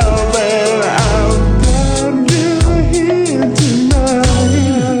 Now that I've got you here tonight,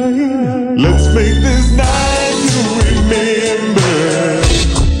 let's make this night to remember.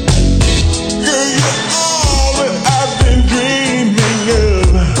 Girl, you're all that I've been dreaming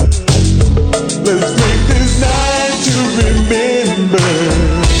of. Let's make this night to remember.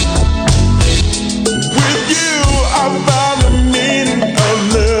 With you, I found the meaning of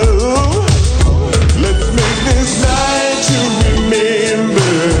love. Let's make this night to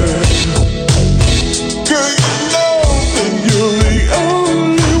remember. Girl, you know that you're the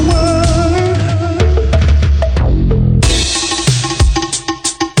only one.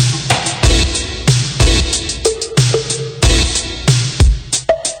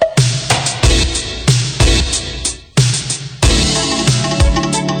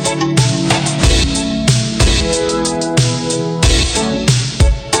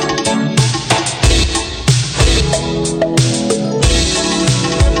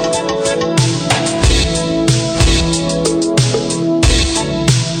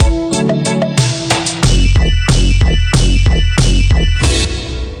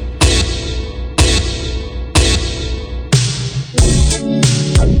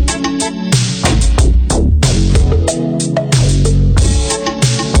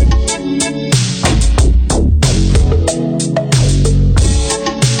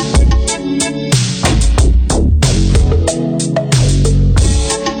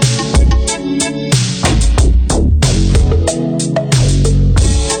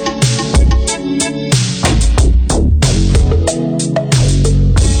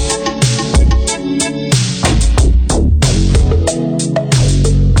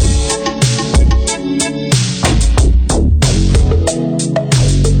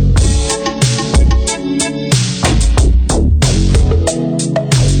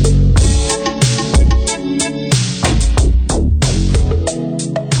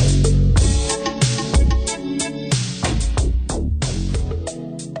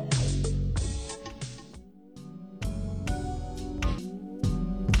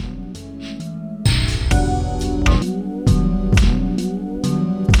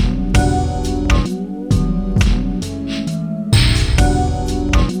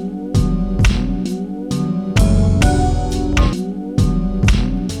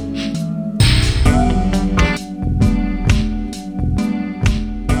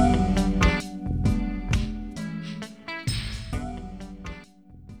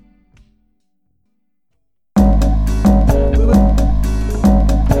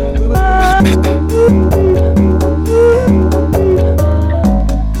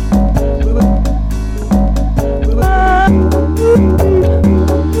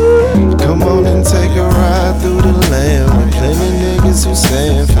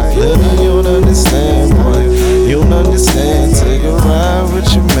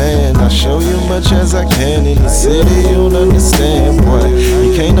 much as I can in the city, you'll understand, boy.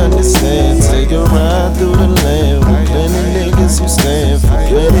 You can't understand, take a ride through the land with plenty niggas who stand for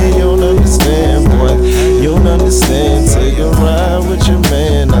plenty, you'll understand, boy. You'll understand, take a ride with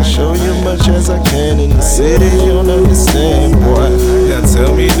much as I can in the city, you don't understand, boy. Now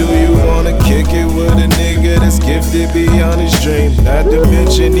tell me, do you wanna kick it with a nigga that's gifted beyond his dream? Not to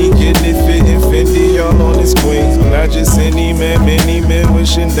mention he getting it fit and Fendi all on his queen. Not just any man, many men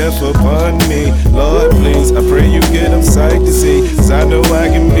wishing death upon me. Lord, please, I pray you get them sight to see, cause I know I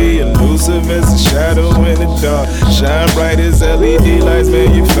can be elusive as a shadow in the dark. Shine bright as LED lights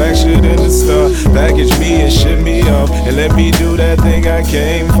manufactured in the star. Package me and ship me off, and let me do that thing I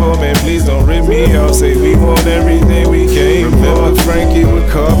came for. Man, please don't rip me off. Say we want everything we came for. Remember Frankie would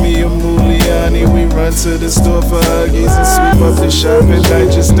call me a Muliani. We run to the store for Huggies and sweep up the shop at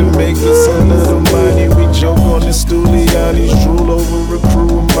night just to make us a little money. We joke on the Stulianis, drool over a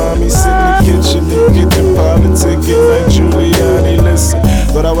crew of mommy. Sit in the kitchen and get the politicking like Giuliani. Listen,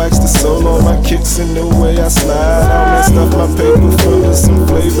 but I wax the soul on my kicks and the way I slide out. Man, stuff my paper full of some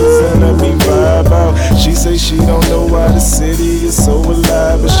flavors and let me vibe out. She say she don't know why the city is so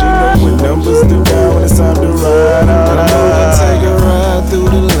alive, but she know what numbers to dial when it's time to ride out. I'm gonna take a ride through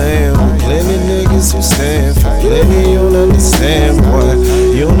the land with plenty niggas who stand for plenty. You don't understand, boy,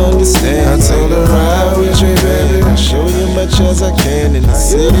 you don't understand. I told her ride with me, baby, I'll show you much as I can in the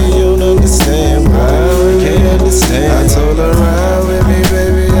city. You don't understand, boy, can't understand. I told her ride with me,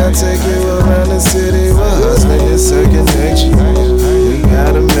 baby, I'll take you around the city. Well, hustling is second nature, you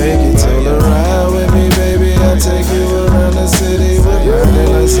gotta make it. Told her ride with me, baby, I'll take you around the city. We're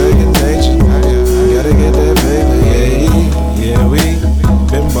grinding like second nature, gotta get that paper, yeah, we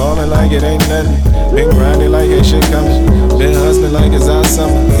been ballin' like it ain't nothing. Been grinding like ain't shit coming. Been hustling like it's our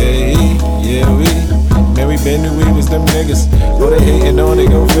summer, yeah, man, we been knew we was them niggas. Oh, they hatin' on, they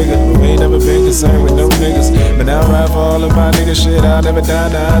gon' figure. But we ain't never been concerned with no niggas. But now I ride for all of my niggas, shit, I'll never die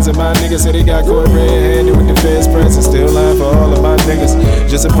in the eyes of my niggas. Say they got caught red-handed with the feds present. Still lying for all of my niggas.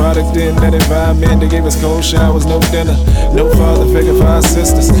 Just a product in that environment. They gave us cold showers, no dinner. No father figure for our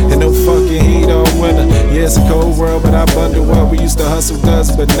sisters. And no fucking heat all winter. Yeah, it's a cold world, but I bundle up. We used to hustle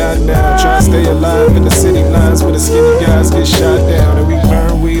dust, but not now. Try to stay alive in the city lines where the skinny guys get shot down. And we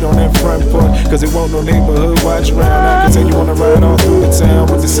burn weed on that front porch, cause it won't no neighborhood watch round. I can tell you wanna ride all through the town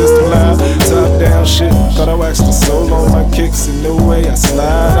with the system loud, top down shit. Thought I waxed the soul on my kicks and the way I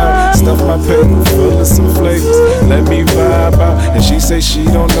slide out. Stuff my paper full of some flavors, let me vibe out. And she say she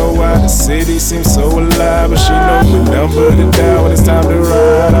don't know why the city seems so alive, but she know what number to dial when it's time to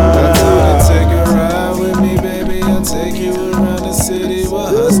ride out. I told her take a ride with me, baby, I'll take you around the city. We're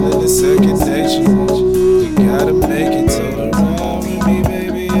hustling is second nature, you gotta make it. Told her ride with me,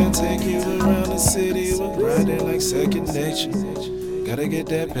 baby, I'll take you around the city. We're grinding like second nature, gotta get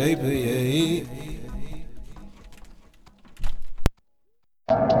that paper, yeah.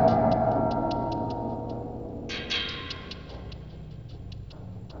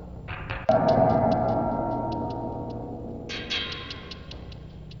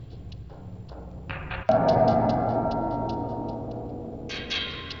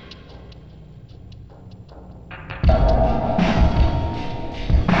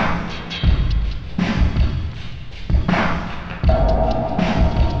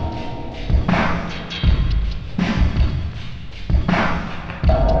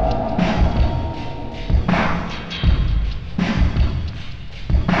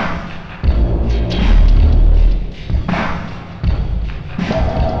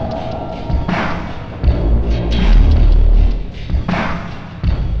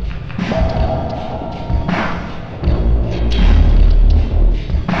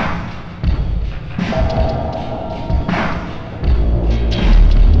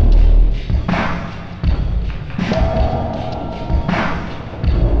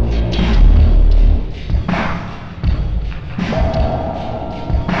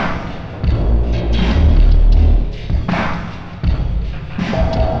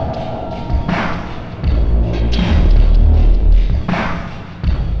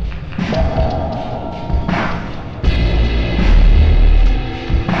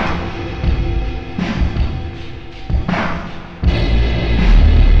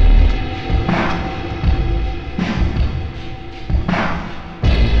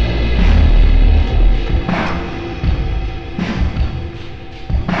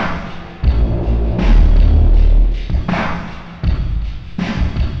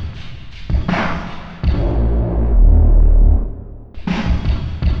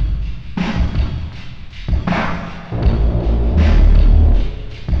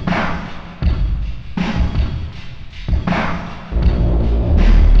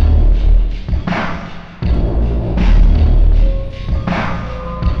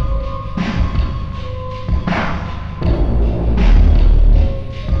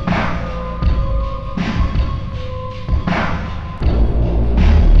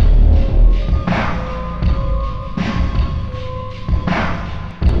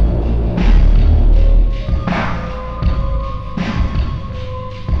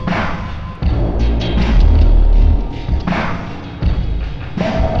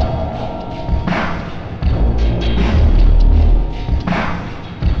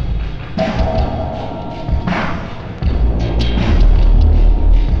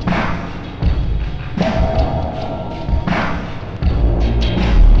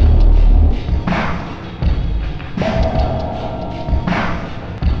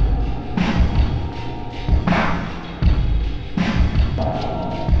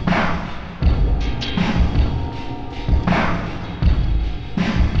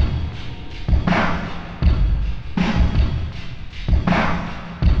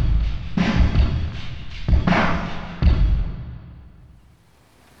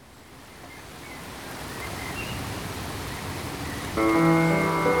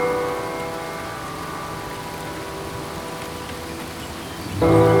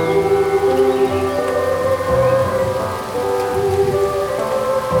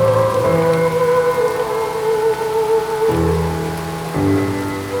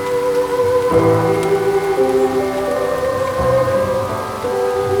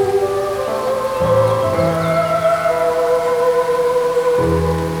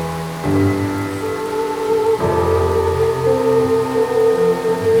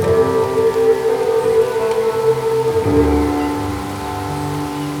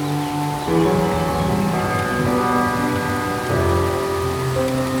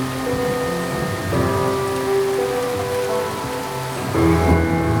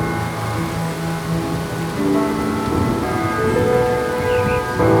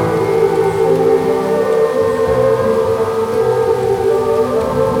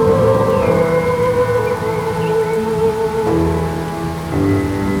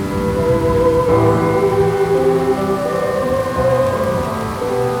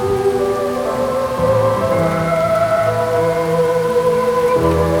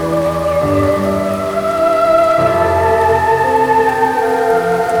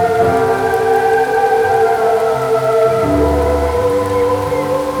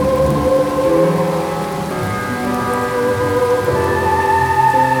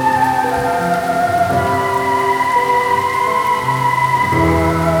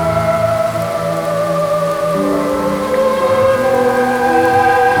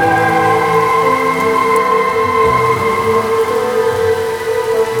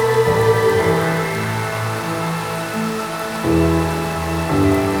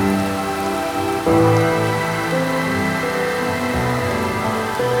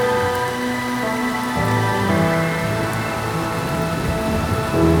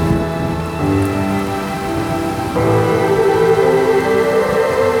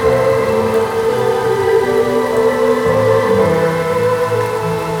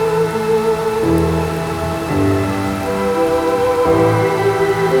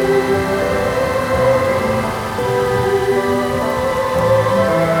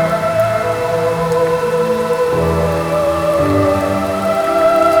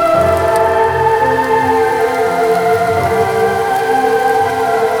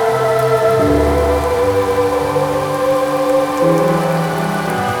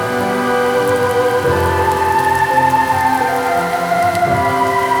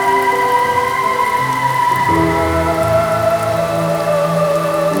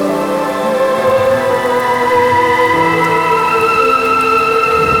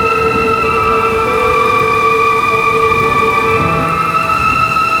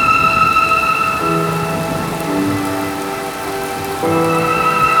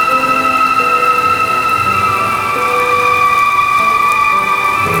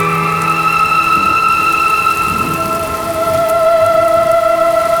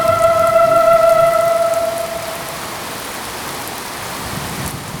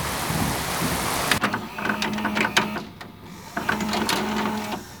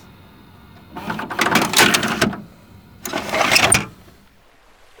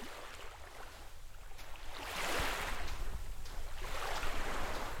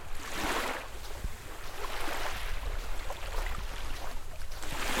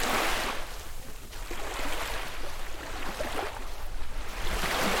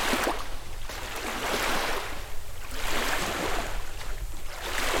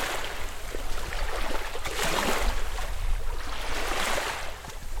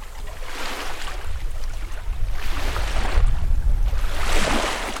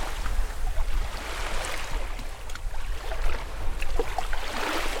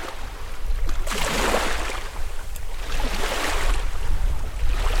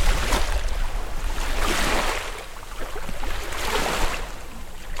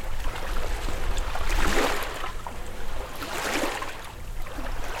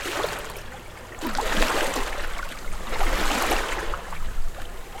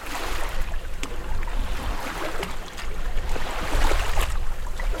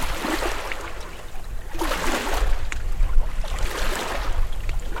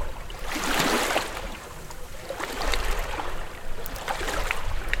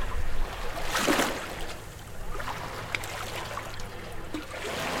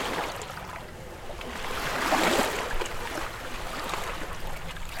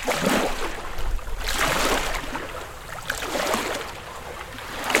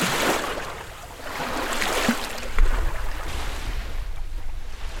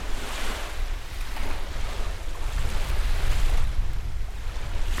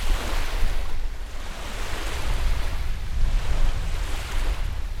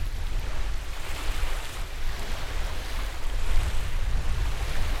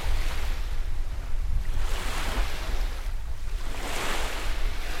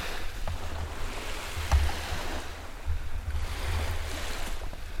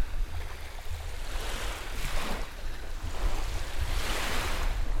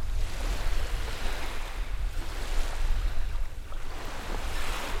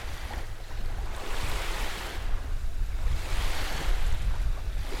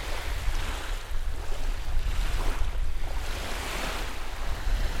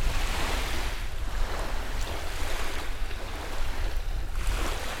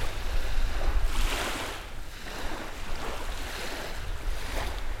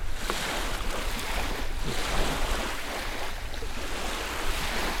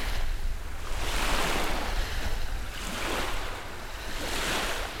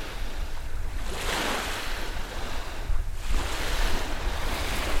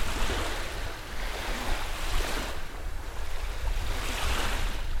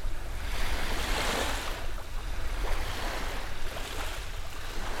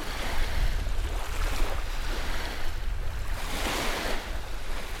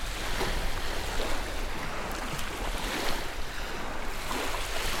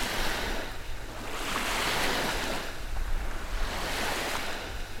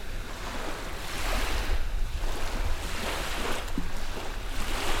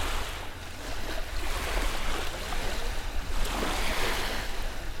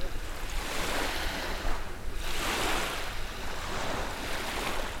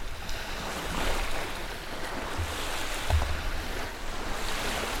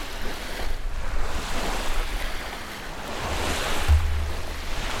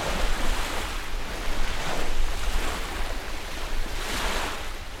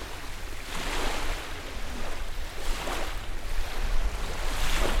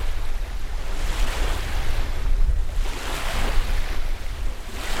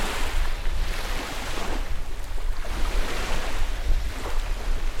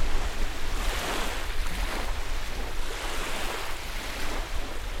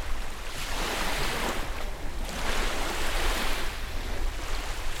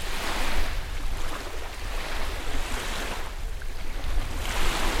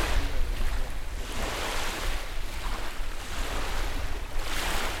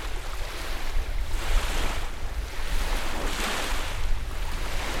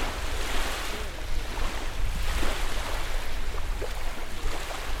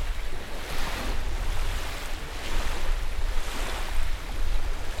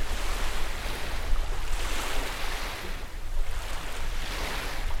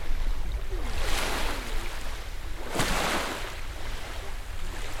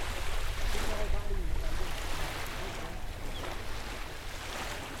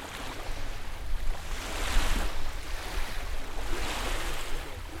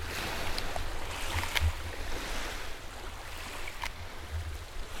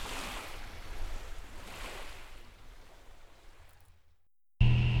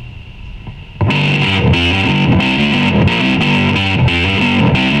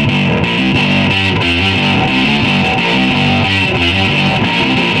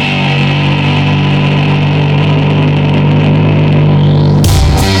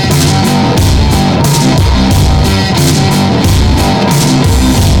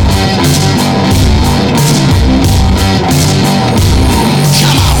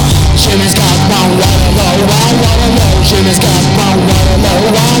 Jimmy's got one Waterloo. Jimmy's got one Waterloo.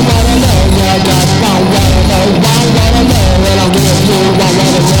 Yeah, I got one Waterloo. And I'll give you one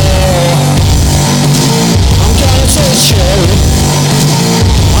Waterloo. I'm gonna teach you.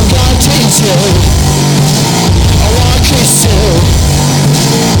 I'm gonna teach you. I wanna kiss you.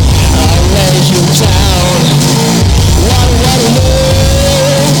 I'll lay you down. Waterloo.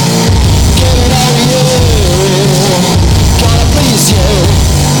 Get it on you. Gonna please you.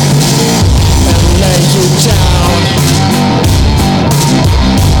 And lay you down.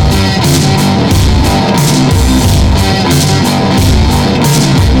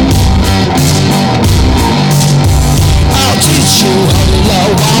 I'll teach you how to low,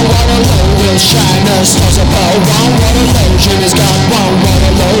 one Waterloo. We'll shine the stars above, one Waterloo. Jimmy's got one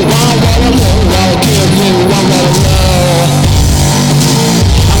Waterloo, one Waterloo. I'll give you one Waterloo.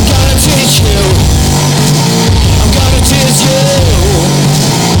 I'm gonna teach you. I'm gonna teach you.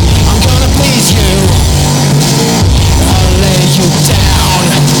 I'm gonna please you. I'll lay you down.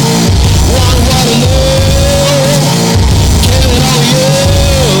 One Waterloo. Give it on you.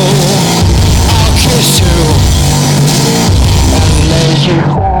 I'll kiss you. And lay you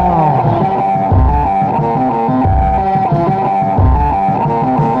down.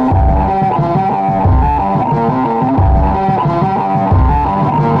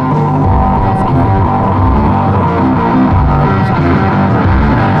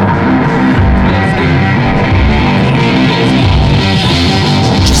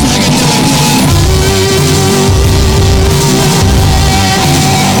 Just like a new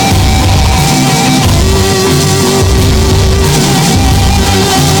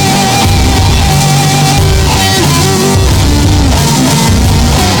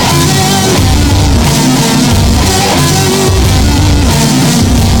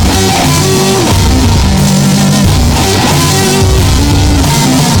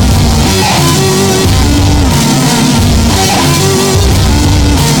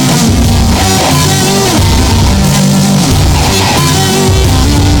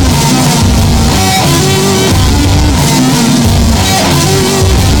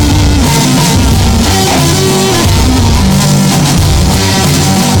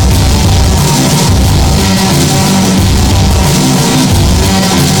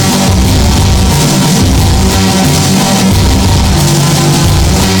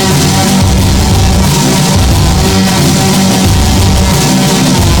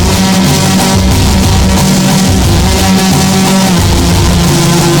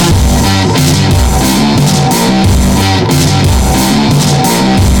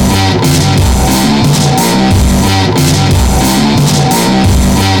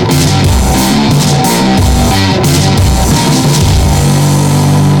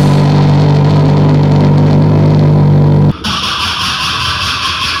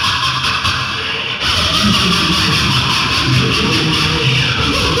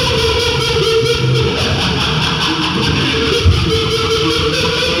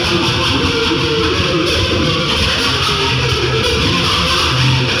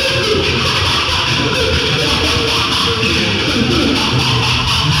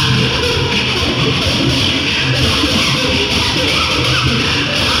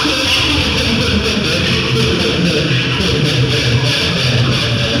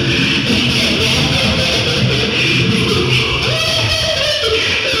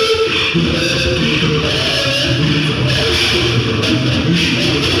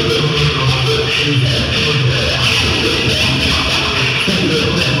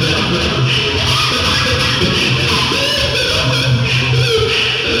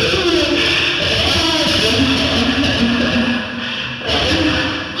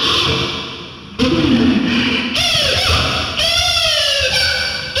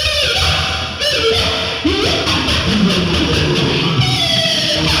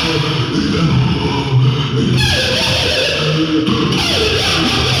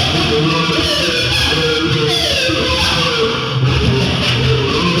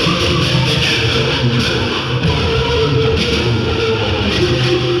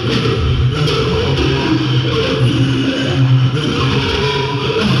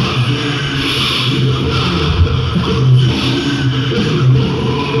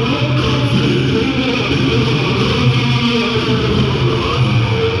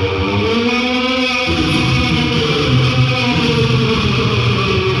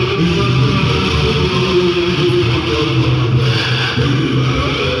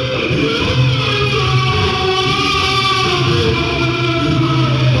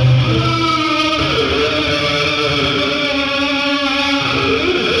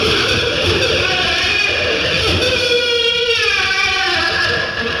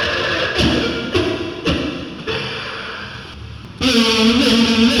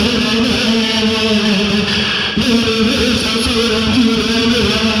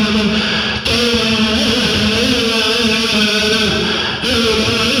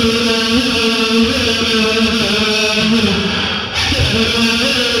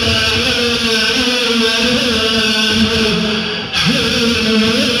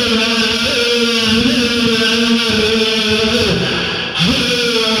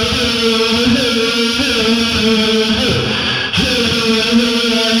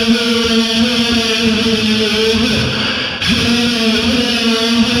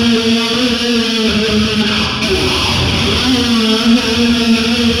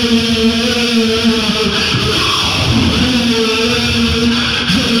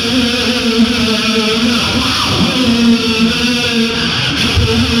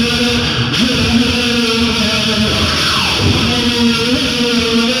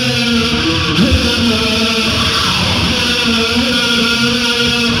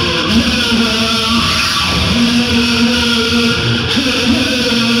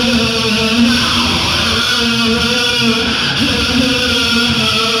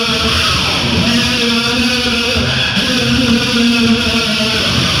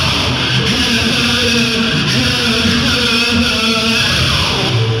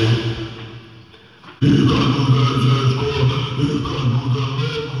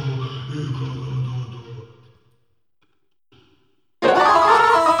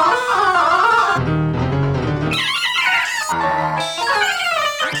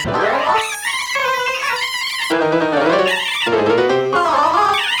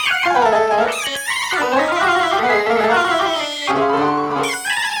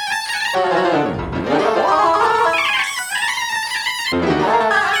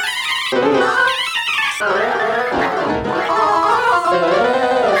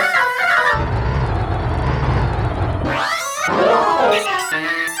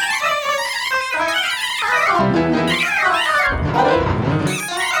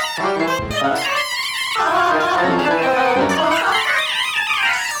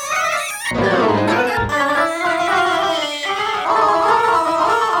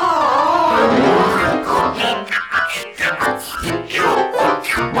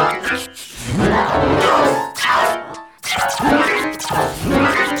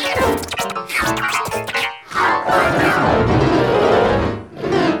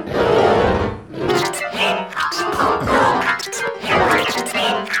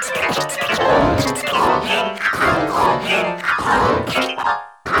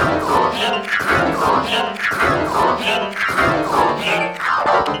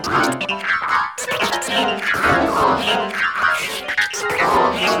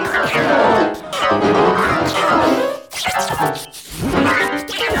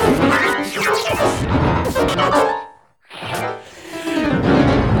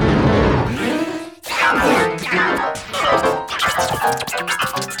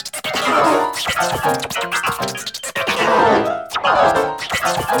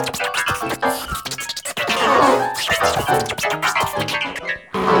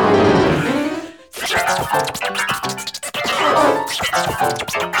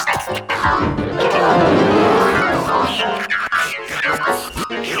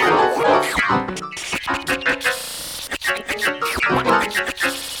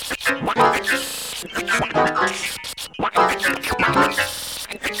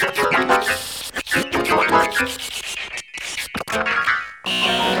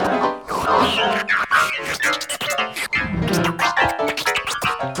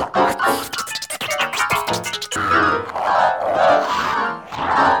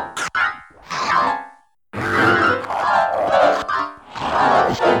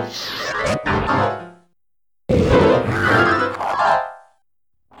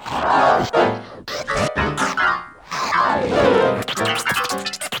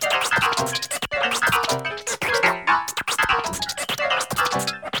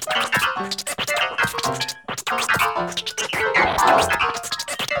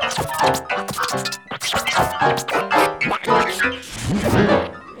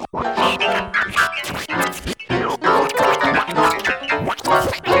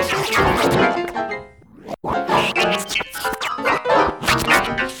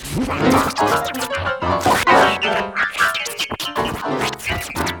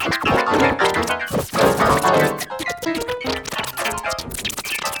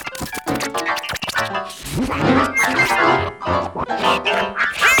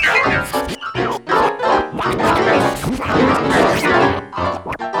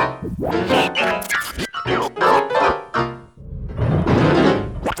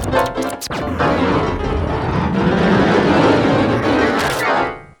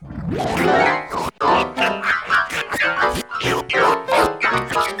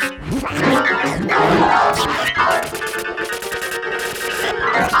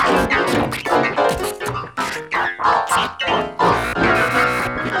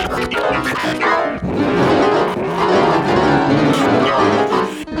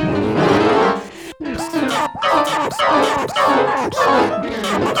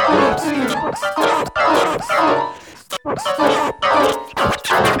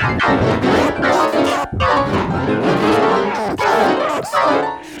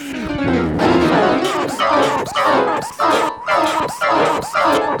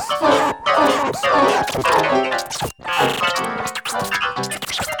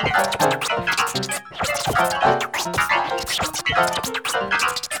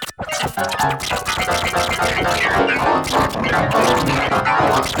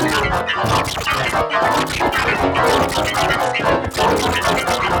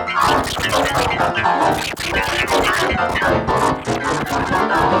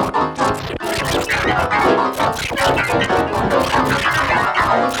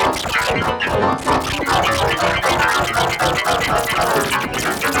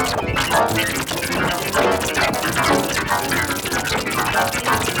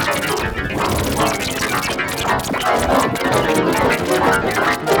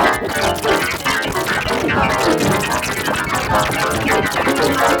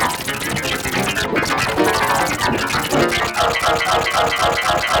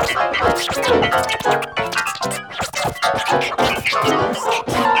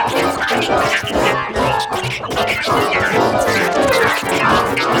Thank you.